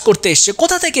মানুষ কাজ করতে এসছে,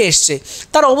 কোথা থেকে এসছে,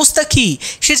 তার অবস্থা কী,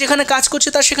 সে যেখানে কাজ করছে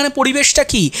তার সেখানে পরিবেশটা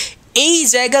কী, এই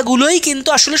জায়গাগুলোই কিন্তু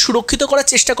আসলে সুরক্ষিত করার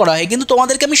চেষ্টা করা হয়। কিন্তু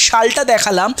তোমাদেরকে আমি সালটা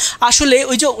দেখালাম, আসলে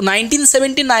ওই যে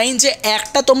 1979 যে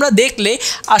অ্যাক্টটা তোমরা দেখলে,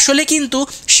 আসলে কিন্তু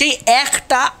সেই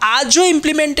অ্যাক্টটা আজও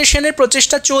ইমপ্লিমেন্টেশনের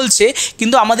প্রচেষ্টা চলছে।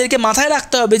 কিন্তু আমাদেরকে মাথায়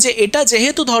রাখতে হবে যে এটা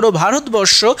যেহেতু ধরো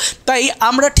ভারতবর্ষ, তাই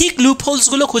আমরা ঠিক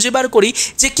লুপহোলসগুলো খুঁজে বার করি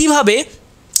যে কিভাবে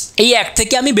এই অ্যাক্ট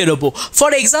থেকে আমি বেরোবো।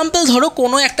 ফর এক্সাম্পল ধরো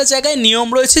কোনো একটা জায়গায় নিয়ম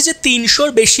রয়েছে যে 300-র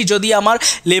বেশি যদি আমার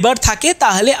লেবার থাকে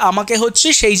তাহলে আমাকে হচ্ছে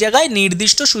সেই জায়গায়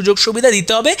নির্দিষ্ট সুযোগ সুবিধা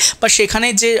দিতে হবে, বা সেখানে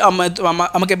যে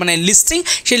আমাকে মানে লিস্টিং,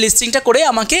 সেই লিস্টিংটা করে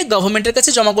আমাকে গভর্নমেন্টের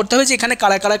কাছে জমা করতে হবে যে এখানে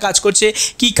কারা কারা কাজ করছে,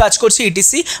 কী কাজ করছে,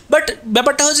 ইটিসি। বাট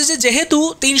ব্যাপারটা হচ্ছে যে যেহেতু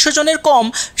 300 জনের কম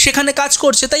সেখানে কাজ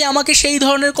করছে, তাই আমাকে সেই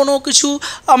ধরনের কোনো কিছু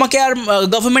আমাকে আর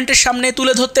গভর্নমেন্টের সামনে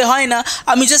তুলে ধরতে হয় না।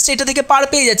 আমি জাস্ট এটা থেকে পার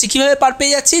পেয়ে যাচ্ছি। কীভাবে পার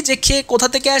পেয়ে যাচ্ছি? যে খেয়ে কোথা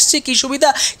থেকে আসছে, কী সুবিধা,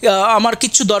 আমার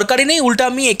কিচ্ছু দরকারই নেই, উল্টা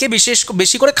আমি একে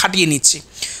বেশি করে খাটিয়ে নিচ্ছি।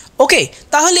 ওকে,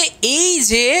 তাহলে এই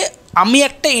যে আমি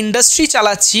একটা ইন্ডাস্ট্রি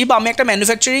চালাচ্ছি বা আমি একটা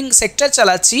ম্যানুফ্যাকচারিং সেক্টর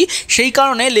চালাচ্ছি, সেই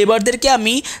কারণে লেবারদেরকে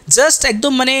আমি জাস্ট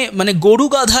একদম মানে গরু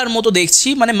গাধার মতো দেখছি,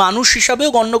 মানে মানুষ হিসাবেও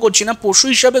গণ্য করছি না, পশু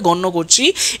হিসাবে গণ্য করছি,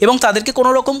 এবং তাদেরকে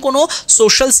কোনো রকম কোনো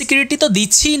সোশ্যাল সিকিউরিটি তো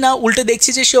দিচ্ছি না। উল্টে দেখছি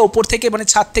যে সে ওপর থেকে মানে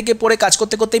ছাদ থেকে পড়ে কাজ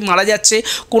করতে করতেই মারা যাচ্ছে।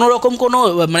 কোনো রকম কোনো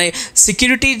মানে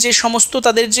সিকিউরিটির যে সমস্ত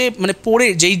তাদের যে মানে পরে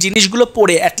যেই জিনিসগুলো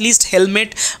পরে, অ্যাটলিস্ট হেলমেট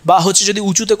বা হচ্ছে যদি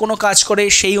উঁচুতে কোনো কাজ করে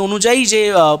সেই অনুযায়ী যে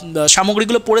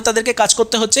সামগ্রীগুলো পরে তাদেরকে কাজ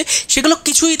করতে হচ্ছে, সেগুলো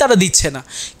কিছুই তারা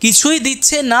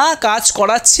দিচ্ছে না, কাজ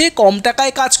করাচ্ছে, কম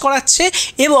টাকায় কাজ করাচ্ছে,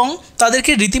 এবং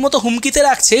তাদেরকে রীতিমতো হুমকিতে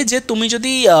রাখছে যে তুমি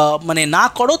যদি মানে না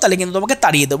করো তাহলে কিন্তু তোমাকে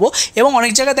তাড়িয়ে দেবো। এবং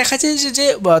অনেক জায়গায় দেখা যাচ্ছে যে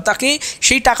তাকে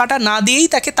সেই টাকাটা না দিয়েই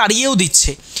তাকে তাড়িয়েও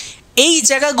দিচ্ছে। এই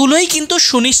জায়গাগুলোই কিন্তু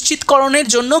সুনিশ্চিতকরণের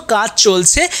জন্য কাজ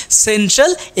চলছে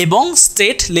সেন্ট্রাল এবং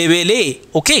স্টেট লেভেলে।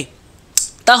 ওকে,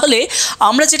 তাহলে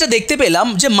আমরা যেটা দেখতে পেলাম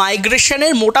যে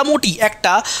মাইগ্রেশনের মোটামুটি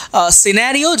একটা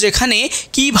সিনারিও, যেখানে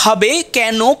কিভাবে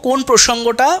কেন কোন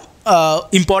প্রসঙ্গটা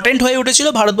ইম্পর্টেন্ট হয়ে উঠেছিল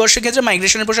ভারতবর্ষের ক্ষেত্রে,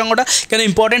 মাইগ্রেশনের প্রসঙ্গটা কেন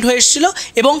ইম্পর্টেন্ট হয়ে এসেছিলো,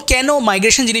 এবং কেন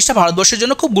মাইগ্রেশন জিনিসটা ভারতবর্ষের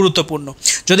জন্য খুব গুরুত্বপূর্ণ।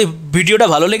 যদি ভিডিওটা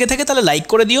ভালো লেগে থাকে তাহলে লাইক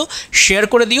করে দিও, শেয়ার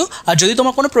করে দিও, আর যদি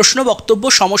তোমার কোনো প্রশ্ন, বক্তব্য,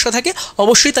 সমস্যা থাকে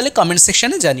অবশ্যই তাহলে কমেন্ট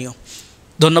সেকশানে জানিও।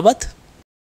 ধন্যবাদ।